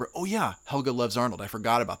that you remember, oh yeah, Helga loves Arnold. I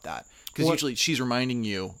forgot about that. Because usually she's reminding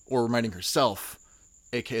you or reminding herself,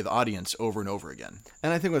 aka the audience, over and over again.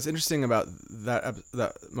 And I think what's interesting about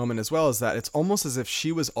that moment as well is that it's almost as if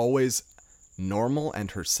she was always normal and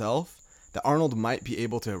herself, that Arnold might be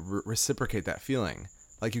able to reciprocate that feeling.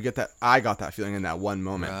 Like you get that, I got that feeling in that one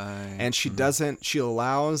moment. Right. And she she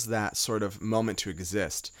allows that sort of moment to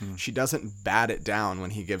exist. She doesn't bat it down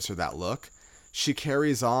when he gives her that look. She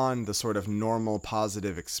carries on the sort of normal,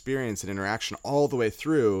 positive experience and interaction all the way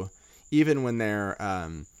through. Even when they're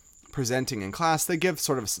presenting in class, they give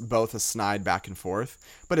sort of both a snide back and forth,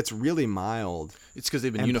 but it's really mild. It's because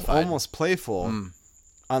they've been unified. Almost playful.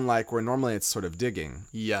 Unlike where normally it's sort of digging.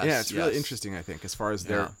 Yes. Yeah, it's really interesting, I think, as far as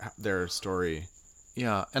their story.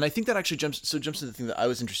 Yeah, and I think that actually jumps into the thing that I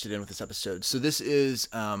was interested in with this episode. So this is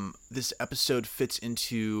this episode fits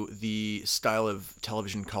into the style of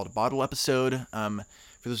television called a bottle episode.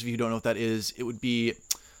 For those of you who don't know what that is, it would be,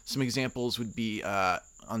 some examples would be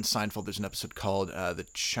on Seinfeld. There's an episode called The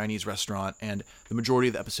Chinese Restaurant, and the majority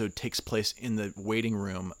of the episode takes place in the waiting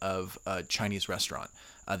room of a Chinese restaurant.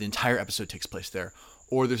 The entire episode takes place there.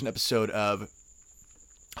 Or there's an episode of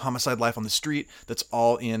Homicide: Life on the Street that's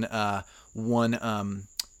all in one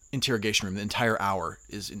interrogation room. The entire hour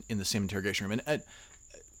is in the same interrogation room. And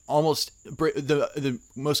almost the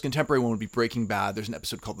most contemporary one would be Breaking Bad. There's an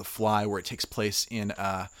episode called The Fly where it takes place in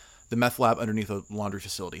the meth lab underneath a laundry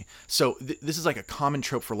facility. So this is like a common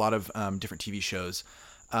trope for a lot of different TV shows.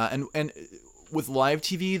 And with live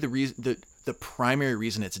TV, the primary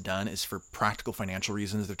reason it's done is for practical financial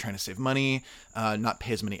reasons. They're trying to save money, not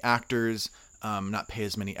pay as many actors, not pay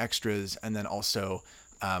as many extras, and then also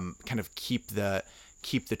kind of keep the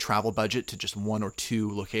travel budget to just one or two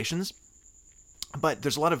locations. But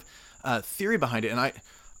there's a lot of theory behind it, and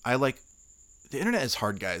I like, the internet is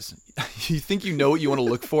hard, guys. You think you know what you want to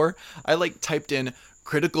look for? I typed in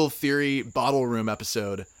critical theory bottle room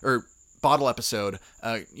episode, or bottle episode,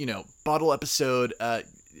 bottle episode,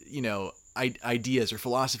 ideas or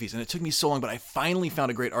philosophies, and it took me so long, but I finally found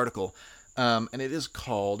a great article, and it is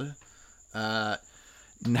called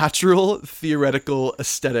Natural Theoretical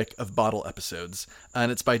Aesthetic of Bottle Episodes, and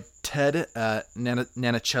it's by Ted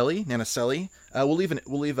Nanacelli. We'll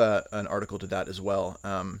leave an article to that as well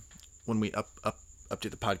when we update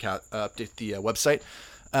the podcast, update the website.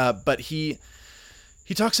 But he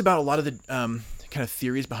talks about a lot of the kind of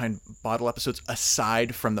theories behind bottle episodes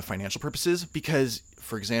aside from the financial purposes, because,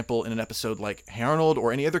 for example, in an episode like Hey Arnold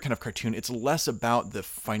or any other kind of cartoon, it's less about the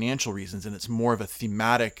financial reasons and it's more of a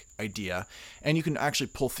thematic idea. And you can actually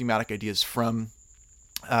pull thematic ideas from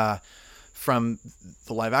the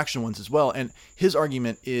live action ones as well. And his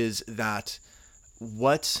argument is that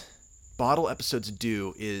what bottle episodes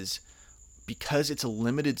do is, because it's a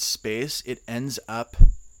limited space, it ends up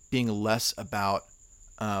being less about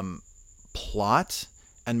plot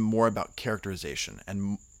and more about characterization.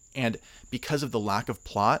 And because of the lack of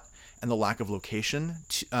plot and the lack of location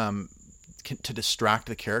to distract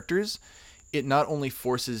the characters, it not only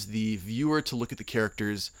forces the viewer to look at the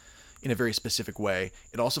characters in a very specific way,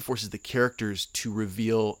 it also forces the characters to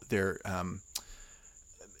reveal their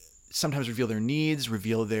sometimes reveal their needs,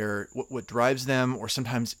 reveal their what drives them, or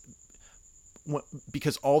sometimes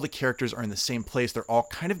because all the characters are in the same place, they're all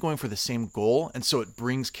kind of going for the same goal, and so it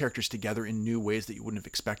brings characters together in new ways that you wouldn't have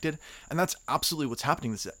expected. And that's absolutely what's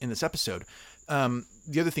happening in this episode.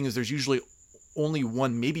 The other thing is there's usually only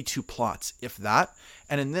one, maybe two plots, if that.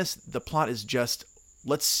 And in this, the plot is just,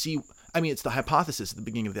 let's see. I mean, it's the hypothesis at the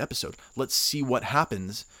beginning of the episode. Let's see what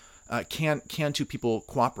happens. Can two people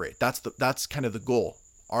cooperate? That's kind of the goal.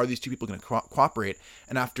 Are these two people going to cooperate?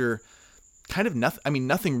 And after kind of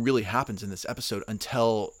nothing really happens in this episode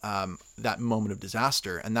until that moment of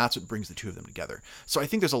disaster, and that's what brings the two of them together. So I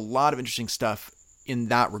think there's a lot of interesting stuff in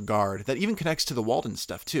that regard that even connects to the Walden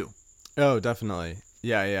stuff too. Oh, definitely.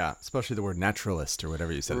 Yeah. Especially the word naturalist or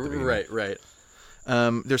whatever you said at the beginning. Right.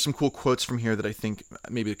 There's some cool quotes from here that I think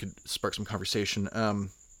maybe it could spark some conversation.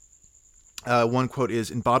 One quote is,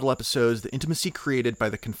 in bottle episodes, the intimacy created by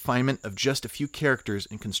the confinement of just a few characters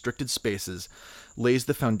in constricted spaces lays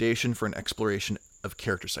the foundation for an exploration of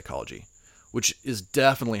character psychology, which is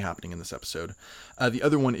definitely happening in this episode. The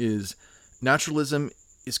other one is, naturalism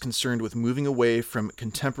is concerned with moving away from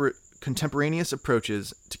contemporaneous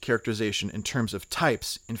approaches to characterization in terms of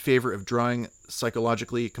types in favor of drawing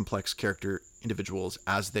psychologically complex character individuals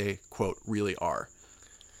as they, quote, really are.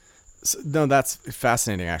 So, no, that's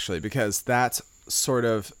fascinating, actually, because that's sort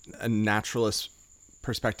of a naturalist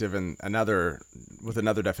perspective in another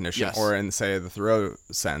definition, yes. Or in, say, the Thoreau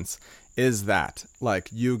sense, is that, like,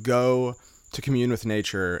 you go to commune with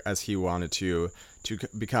nature as he wanted to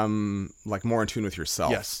become, like, more in tune with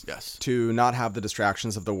yourself. Yes. To not have the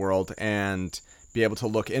distractions of the world and be able to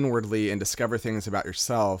look inwardly and discover things about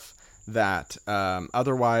yourself that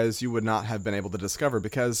otherwise you would not have been able to discover,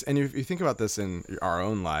 because, and if you think about this in our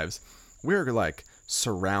own lives, we're like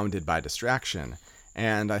surrounded by distraction.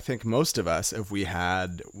 And I think most of us, if we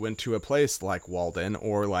went to a place like Walden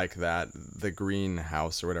or like the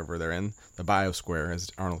greenhouse or whatever they're in, the Biosquare as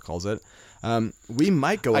Arnold calls it, we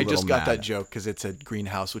might go a little mad. I just got that joke because it's a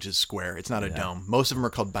greenhouse, which is square. It's not a dome. Most of them are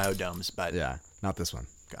called biodomes, but yeah, not this one.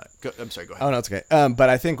 Got it. I'm sorry, go ahead. Oh, no, it's okay. But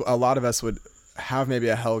I think a lot of us would have maybe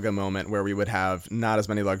a Helga moment where we would have not as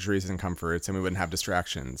many luxuries and comforts, and we wouldn't have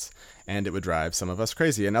distractions, and it would drive some of us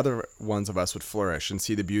crazy, and other ones of us would flourish and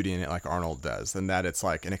see the beauty in it like Arnold does, and that it's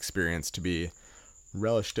like an experience to be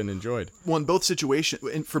relished and enjoyed. Well, in both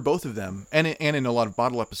situations, for both of them, and in a lot of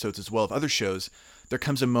bottle episodes as well of other shows, there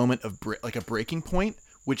comes a moment of like a breaking point,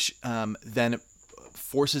 which then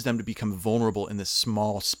forces them to become vulnerable in this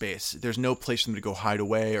small space. There's no place for them to go hide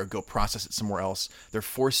away or go process it somewhere else. They're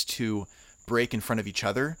forced to break in front of each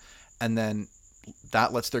other, and then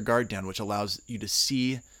that lets their guard down, which allows you to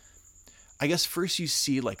see, I guess first you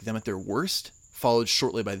see like them at their worst, followed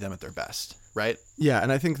shortly by them at their best, right? Yeah,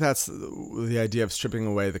 and I think that's the idea of stripping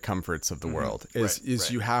away the comforts of the world is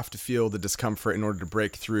right. You have to feel the discomfort in order to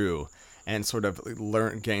break through and sort of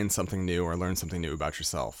gain something new or learn something new about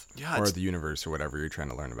yourself or the universe or whatever you're trying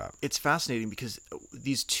to learn about. It's fascinating because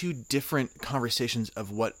these two different conversations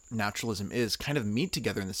of what naturalism is kind of meet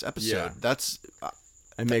together in this episode. Yeah.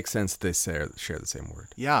 It makes sense they share the same word.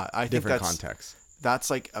 Yeah, I think different contexts.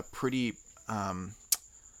 That's like a pretty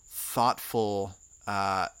thoughtful.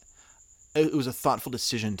 It was a thoughtful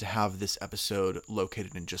decision to have this episode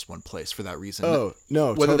located in just one place for that reason. Oh,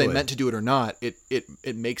 no, whether totally. they meant to do it or not,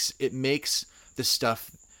 it makes the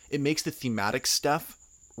thematic stuff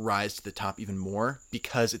rise to the top even more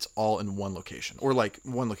because it's all in one location, or like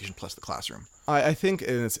one location plus the classroom. I think,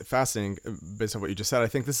 and it's fascinating based on what you just said, I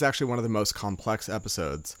think this is actually one of the most complex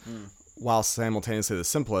episodes, while simultaneously the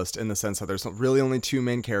simplest, in the sense that there's really only two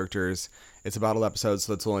main characters. It's a bottle episode,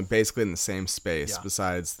 so it's only basically in the same space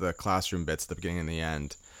besides the classroom bits at the beginning and the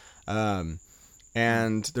end.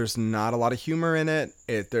 And there's not a lot of humor in it.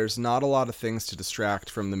 There's not a lot of things to distract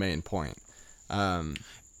from the main point. And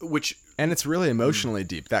it's really emotionally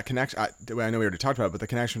deep. That connection, I know we already talked about it, but the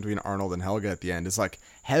connection between Arnold and Helga at the end is like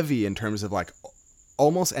heavy in terms of like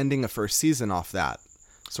almost ending a first season off that.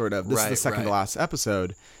 Sort of. This is the second to last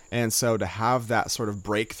episode. And so to have that sort of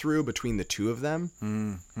breakthrough between the two of them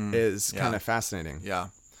is kind of fascinating. Yeah.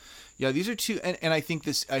 Yeah, these are two, and I think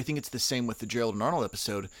it's the same with the Gerald and Arnold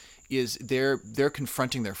episode, is they're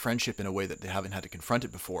confronting their friendship in a way that they haven't had to confront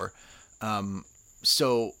it before.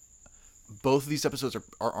 So both of these episodes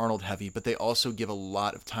are Arnold heavy, but they also give a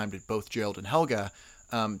lot of time to both Gerald and Helga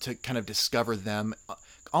to kind of discover them,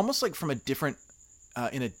 almost like from a different,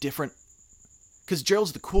 because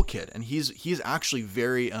Gerald's the cool kid, and he's actually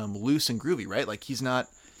very loose and groovy, right? Like he's not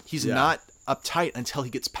uptight until he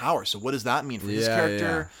gets power. So what does that mean for his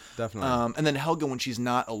character? Yeah, definitely. And then Helga, when she's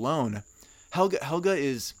not alone, Helga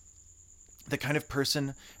is the kind of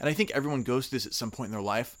person, and I think everyone goes through this at some point in their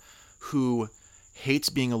life, who hates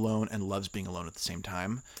being alone and loves being alone at the same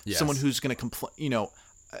time. Yes. Someone who's going to complain,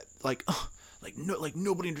 like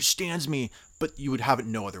nobody understands me, but you would have it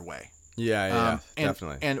no other way. Yeah,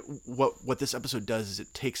 definitely. And what this episode does is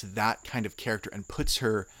it takes that kind of character and puts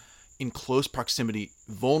her in close proximity,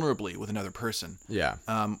 vulnerably with another person. Yeah.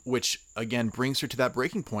 Which again brings her to that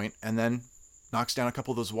breaking point, and then knocks down a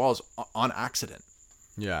couple of those walls on accident.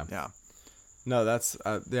 Yeah. Yeah. No, that's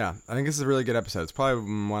I think this is a really good episode. It's probably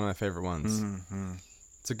one of my favorite ones. Mm-hmm.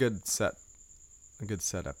 It's a good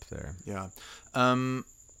setup there. Yeah. I mean,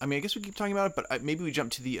 I guess we keep talking about it, but maybe we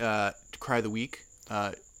jump to the Cry of the Week.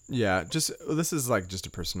 Yeah, this is like just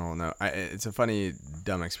a personal note. It's a funny,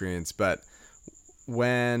 dumb experience, but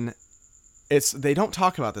when they don't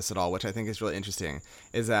talk about this at all, which I think is really interesting,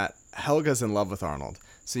 is that Helga's in love with Arnold.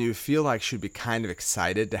 So you feel like she'd be kind of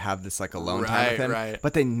excited to have this like alone time with him, right.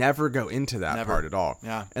 But they never go into that part at all.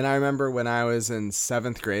 Yeah. And I remember when I was in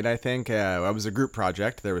 7th grade, I think, I was a group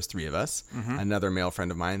project. There was 3 of us, another male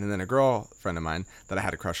friend of mine, and then a girl friend of mine that I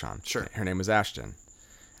had a crush on. Sure. Her name was Ashton.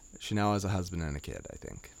 She now has a husband and a kid, I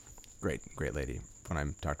think. Great lady when I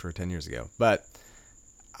talked to her 10 years ago. But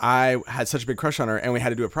I had such a big crush on her, and we had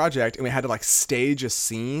to do a project, and we had to like stage a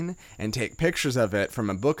scene and take pictures of it from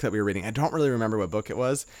a book that we were reading. I don't really remember what book it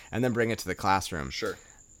was, and then bring it to the classroom. Sure.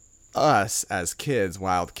 Us as kids,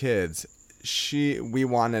 wild kids,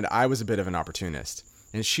 I was a bit of an opportunist,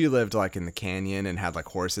 and she lived like in the canyon and had like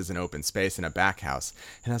horses and open space and a back house.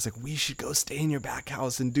 And I was like, we should go stay in your back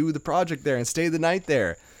house and do the project there and stay the night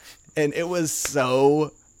there. And it was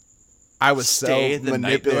so... I was so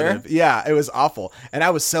manipulative. Yeah, it was awful. And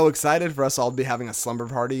I was so excited for us all to be having a slumber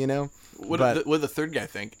party, you know? What did the third guy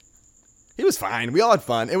think? He was fine. We all had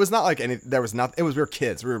fun. It was not like we were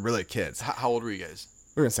kids. We were really kids. How old were you guys?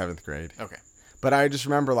 We were in 7th grade. Okay. But I just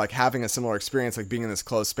remember like having a similar experience, like being in this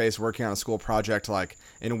closed space, working on a school project, like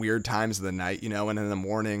in weird times of the night, you know, and in the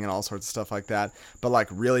morning and all sorts of stuff like that. But like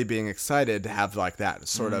really being excited to have like that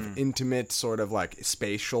sort of intimate, sort of like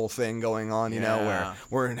spatial thing going on, you know, where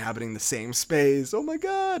we're inhabiting the same space. Oh my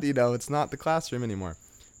God, you know, it's not the classroom anymore.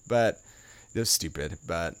 But it was stupid.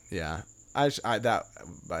 But yeah, that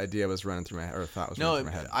idea was running through my head, or thought was running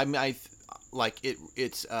through my head.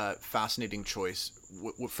 It's a fascinating choice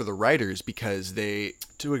for the writers because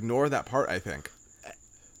to ignore that part, I think.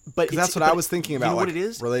 But that's what I was thinking about. You know like, what it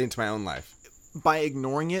is? Relating to my own life. By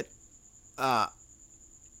ignoring it,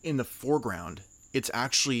 in the foreground, it's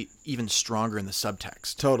actually even stronger in the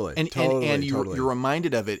subtext. Totally. And you're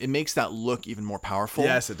reminded of it. It makes that look even more powerful.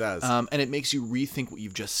 Yes, it does. And it makes you rethink what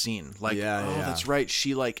you've just seen. Like, that's right.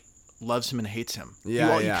 She like loves him and hates him. You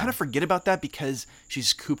kind of forget about that because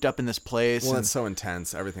she's cooped up in this place. Well, it's so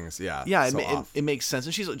intense. Everything is, it makes sense.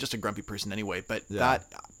 And she's just a grumpy person anyway. But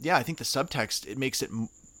I think the subtext, it makes it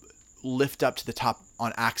lift up to the top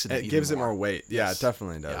on accident. It gives it more weight. Yes. Yeah, it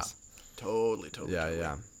definitely does. Yeah. Totally.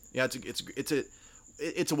 Yeah. Yeah,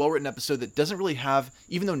 it's a well-written episode that doesn't really have,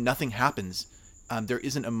 even though nothing happens, there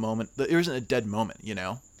isn't a dead moment, you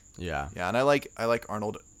know? Yeah. Yeah, and I like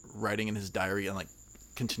Arnold writing in his diary and like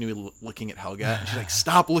continually looking at Helga. And she's like,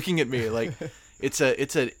 stop looking at me. Like,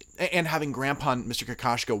 and having Grandpa and Mr.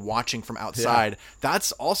 Kokoschka watching from outside. Yeah.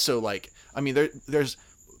 That's also like, I mean, there's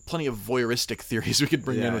plenty of voyeuristic theories we could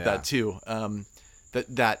bring in with that too.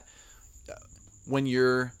 That when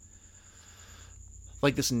you're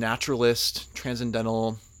like this naturalist,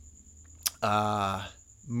 transcendental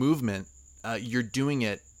movement, you're doing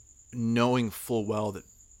it knowing full well that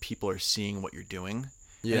people are seeing what you're doing.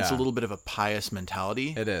 Yeah. And it's a little bit of a pious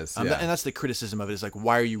mentality. It is. And that's the criticism of it, is like,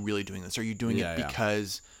 why are you really doing this? Are you doing it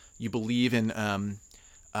because you believe in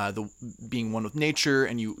the being one with nature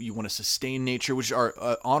and you want to sustain nature, which are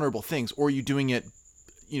honorable things, or are you doing it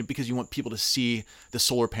because you want people to see the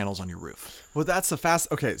solar panels on your roof? Well, that's the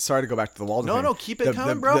okay, sorry to go back to the Walden thing. No, keep it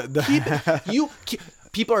coming, bro. Keep it.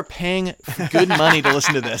 People are paying good money to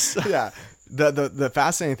listen to this. Yeah. The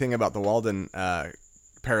fascinating thing about the Walden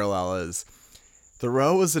parallel is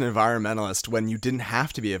Thoreau was an environmentalist when you didn't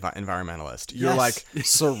have to be an environmentalist. You're like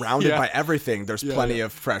surrounded by everything. There's plenty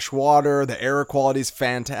of fresh water. The air quality is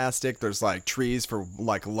fantastic. There's like trees for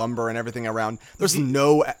like lumber and everything around. There's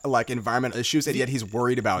no like environmental issues, and yet he's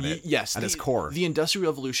worried about it. Yes, at its core. The Industrial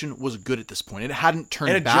Revolution was good at this point. It hadn't turned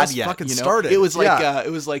and it bad just yet. Fucking you know? started. It was like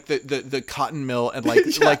it was like the cotton mill and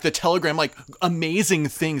like like the telegram, like amazing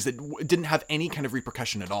things that didn't have any kind of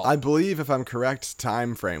repercussion at all. I believe, if I'm correct,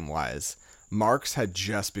 time frame wise, Marx had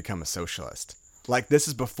just become a socialist. Like, this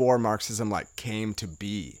is before Marxism like came to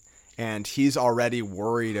be, and he's already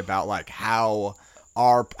worried about like how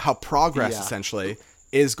progress essentially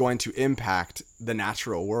is going to impact the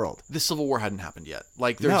natural world. The Civil War hadn't happened yet.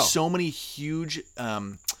 Like, there's so many huge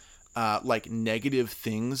like negative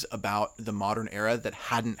things about the modern era that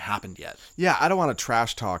hadn't happened yet. Yeah, I don't want to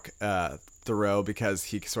trash talk Thoreau because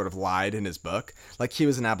he sort of lied in his book. Like, he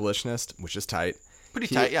was an abolitionist, which is tight. Pretty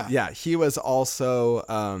tight, yeah. Yeah, he was also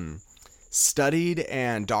studied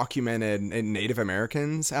and documented in Native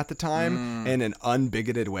Americans at the time in an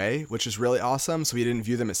unbigoted way, which is really awesome. So he didn't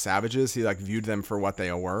view them as savages. He like viewed them for what they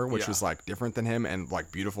were, which was like different than him and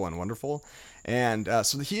like beautiful and wonderful. And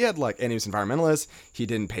so he had like, and he was environmentalist. He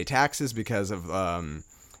didn't pay taxes because of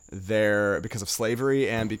because of slavery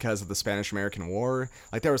and because of the Spanish-American War.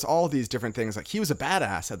 Like, there was all these different things. Like, he was a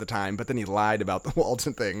badass at the time, but then he lied about the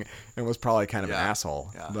Walton thing and was probably kind of an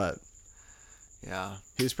asshole. Yeah. But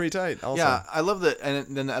he was pretty tight also. Yeah, I love that. And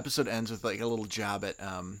then the episode ends with like a little jab at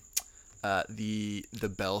the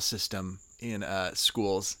bell system in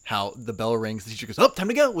schools. How the bell rings, the teacher goes, "Oh, time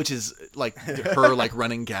to go," which is like her like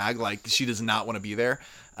running gag. Like, she does not want to be there.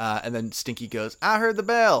 And then Stinky goes, "I heard the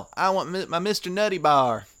bell. I want my Mr. Nutty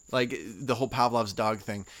Bar." Like, the whole Pavlov's dog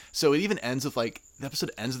thing. So it even ends with like, the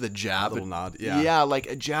episode ends with a jab. A little nod, yeah. Yeah, like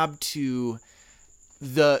a jab to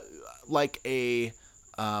the, like a,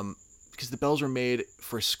 because the bells were made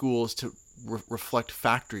for schools to reflect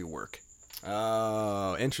factory work.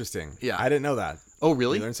 Oh, interesting. Yeah. I didn't know that. Oh,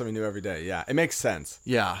 really? You learn something new every day. Yeah, it makes sense.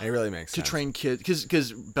 Yeah. It really makes sense. To train kids,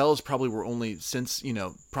 because bells probably were only since,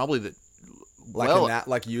 probably the...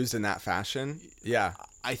 Like used in that fashion? Yeah.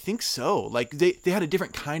 I think so. Like, they had a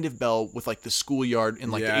different kind of bell with like the schoolyard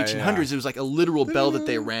in like the 1800s. Yeah. It was like a literal bell that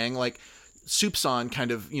they rang, like soup's on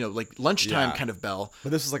kind of, like lunchtime kind of bell.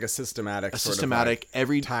 But this was like a systematic of like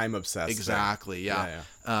every time obsessed. Exactly. Yeah.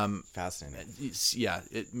 Fascinating.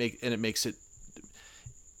 It makes it.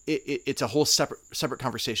 It's a whole separate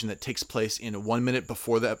conversation that takes place in 1 minute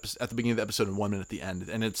before at the beginning of the episode and 1 minute at the end,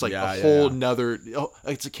 and it's like a whole nother.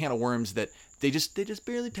 It's a can of worms that they just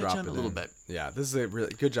barely touch on a little bit. Yeah, this is a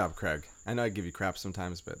really good job, Craig. I know I give you crap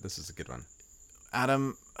sometimes, but this is a good one.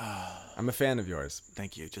 Adam, I'm a fan of yours.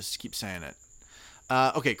 Thank you. Just keep saying it.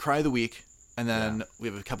 Okay, cry of the week, and then we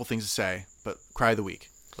have a couple things to say, but cry of the week.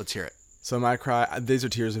 Let's hear it. So my cry, these are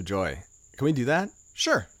tears of joy. Can we do that?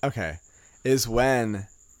 Sure. Okay. Is when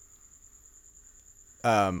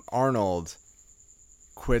Arnold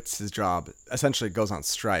quits his job, essentially goes on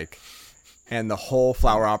strike, and the whole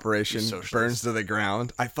flour operation burns to the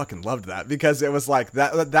ground. I fucking loved that because it was like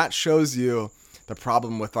that shows you the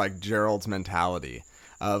problem with like Gerald's mentality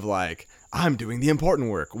of like, I'm doing the important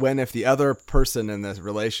work, when if the other person in this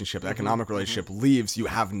relationship, economic relationship, leaves, you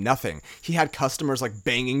have nothing. He had customers like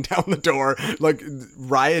banging down the door, like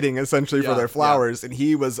rioting essentially for their flowers, and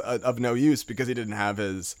he was of no use because he didn't have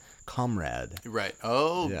his comrade. Right.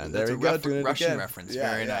 Oh, yeah, there we go. Russian reference.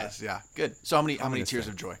 Yeah, very nice. Yeah, good. So how many tears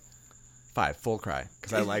of joy? 5, full cry,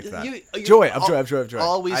 because I like that. Joy.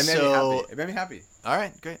 Always it made me happy. All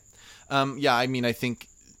right, great. Yeah, I mean, I think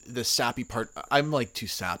the sappy part, I'm like too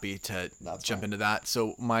sappy to jump into that.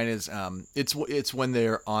 So mine is, it's when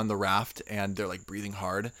they're on the raft and they're like breathing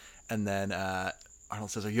hard, and then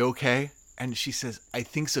Arnold says, "Are you okay?" And she says, "I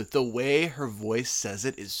think so." The way her voice says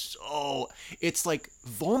it is so, it's like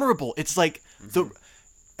vulnerable. It's like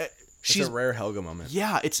she's a rare Helga moment.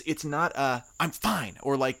 Yeah, it's not I'm fine,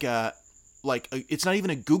 or like it's not even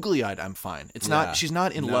a googly-eyed I'm fine. It's not, she's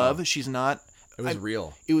not in love. She's not. It was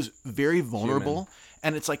real. It was very vulnerable. Human.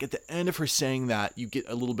 And it's like at the end of her saying that, you get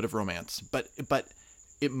a little bit of romance, but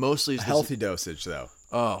it mostly is a healthy dosage though.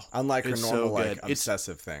 Oh, unlike her normal like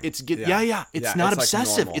obsessive thing. It's It's not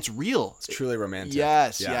obsessive. Like it's real. It's truly romantic.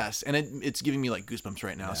 Yes, and it's giving me like goosebumps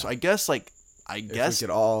right now. Yeah. So I guess if we could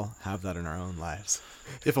all have that in our own lives.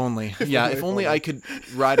 If only. Yeah, if only I could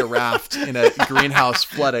ride a raft in a greenhouse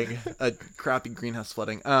flooding, a crappy greenhouse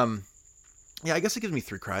flooding. Yeah, I guess it gives me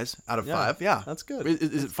 3 cries out of 5. Yeah, that's good.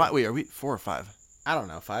 Is it 5? Wait, are we 4 or 5? I don't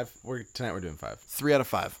know. 5. Tonight we're doing 5. 3 out of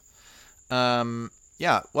 5.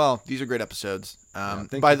 Yeah, well, these are great episodes.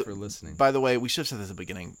 Thank you for listening. By the way, we should have said this at the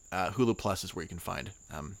beginning. Hulu Plus is where you can find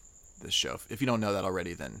this show. If you don't know that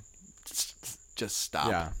already, then just stop.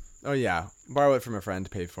 Yeah. Oh yeah. Borrow it from a friend,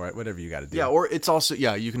 pay for it, whatever you got to do. Yeah, or it's also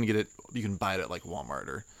you can get it. You can buy it at like Walmart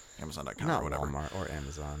or Amazon.com Not or whatever. Walmart or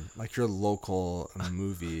Amazon, like your local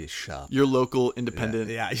movie shop. Your local independent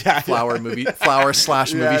flower movie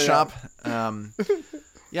shop.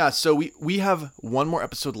 So we have one more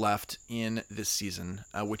episode left in this season,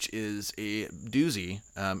 which is a doozy.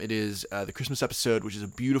 It is the Christmas episode, which is a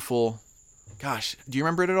beautiful. Gosh, do you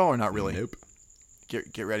remember it at all or not really? Nope.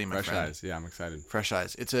 Get ready, my friend. Fresh eyes. Yeah, I'm excited. Fresh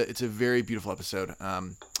eyes. It's a very beautiful episode.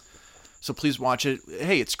 So please watch it.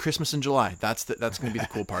 Hey, it's Christmas in July. That's going to be the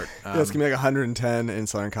cool part. It's going to be like 110 in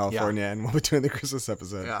Southern California, and we'll be doing the Christmas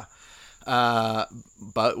episode. Yeah.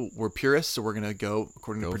 But we're purists, so we're going to go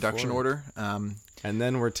according to production order. And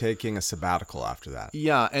then we're taking a sabbatical after that.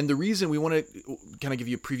 Yeah, and the reason we want to kind of give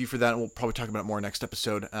you a preview for that, and we'll probably talk about it more next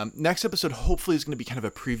episode. Next episode hopefully is going to be kind of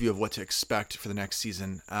a preview of what to expect for the next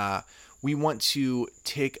season. We want to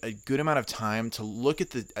take a good amount of time to look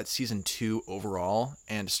at season 2 overall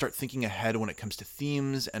and start thinking ahead when it comes to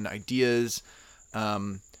themes and ideas.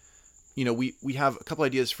 We have a couple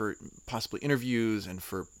ideas for possibly interviews and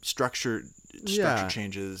for structure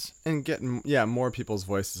changes, and getting more people's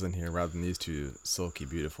voices in here rather than these two silky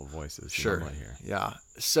beautiful voices. Sure. Here. Yeah.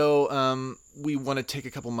 So we want to take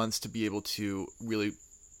a couple months to be able to really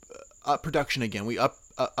up production again. We upped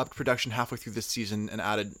production halfway through this season and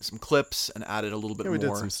added some clips and added a little bit more. We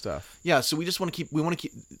did some stuff. Yeah. So we just want to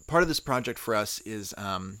keep part of this project for us is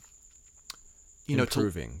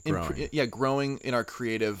growing in our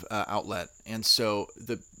creative outlet. And so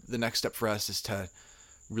the next step for us is to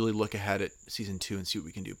really look ahead at season 2 and see what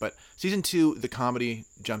we can do. But season 2, the comedy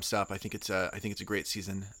jumps up. I think it's a great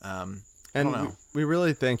season. And we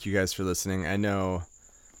really thank you guys for listening. I know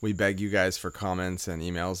we beg you guys for comments and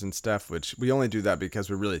emails and stuff, which we only do that because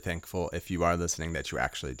we're really thankful if you are listening that you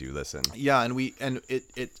actually do listen. Yeah, and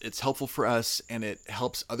it's helpful for us, and it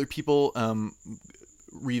helps other people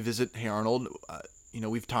revisit Hey Arnold.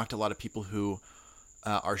 We've talked to a lot of people who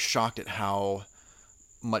are shocked at how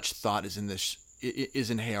much thought is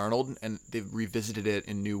in Hey Arnold, and they've revisited it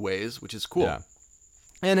in new ways, which is cool. Yeah.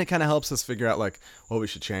 And it kind of helps us figure out like what we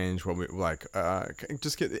should change, what we like.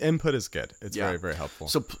 Just get input is good. It's very, very helpful.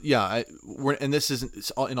 So and this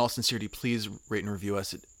isn't in all sincerity. Please rate and review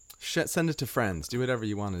us. Send it to friends. Do whatever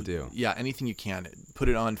you want to do. Yeah, anything you can. Put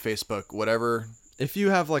it on Facebook. Whatever. If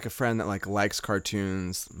you have like a friend that like likes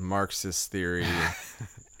cartoons, Marxist theory,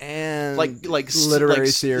 and like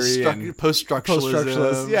literary theory, and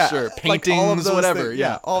post-structuralism, sure, paintings, all of those whatever,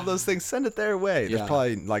 things, all of those things, send it their way. There's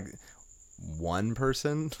probably like one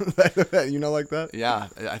person like that. Yeah,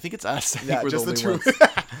 I think it's us. I think we're just the only ones.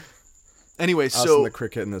 Anyway, us and the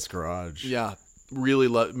cricket in this garage. Yeah, really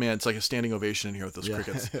love. Man, it's like a standing ovation in here with those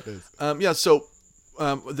crickets. It is. So.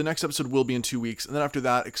 The next episode will be in 2 weeks, and then after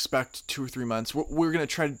that, expect 2 or 3 months. We're going to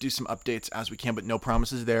try to do some updates as we can, but no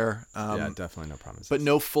promises there. Definitely no promises. But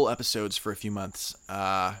no full episodes for a few months.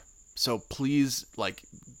 So please,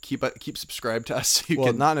 keep subscribed to us. So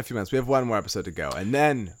not in a few months. We have one more episode to go, and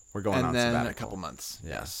then we're going on sabbatical. And then a couple months.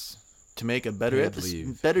 Yes. To make a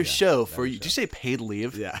better show for you. Did you say paid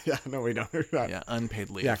leave? Yeah. No, we don't. Yeah, unpaid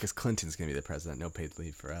leave. Yeah, because Clinton's going to be the president. No paid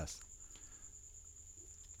leave for us.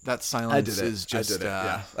 That silence is just... I did it.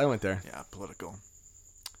 I went there. Yeah, political.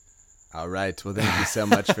 All right. Well, thank you so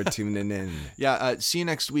much for tuning in. Yeah, see you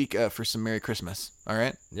next week for some Merry Christmas. All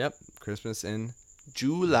right? Yep. Christmas in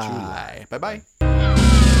July. Bye-bye.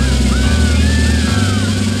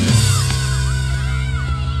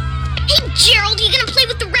 Hey, Gerald, you gonna play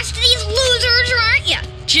with the rest of these losers, or aren't you?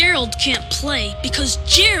 Gerald can't play because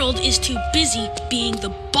Gerald is too busy being the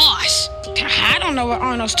boss. I don't know what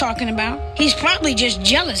Arnold's talking about. He's probably just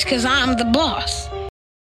jealous because I'm the boss.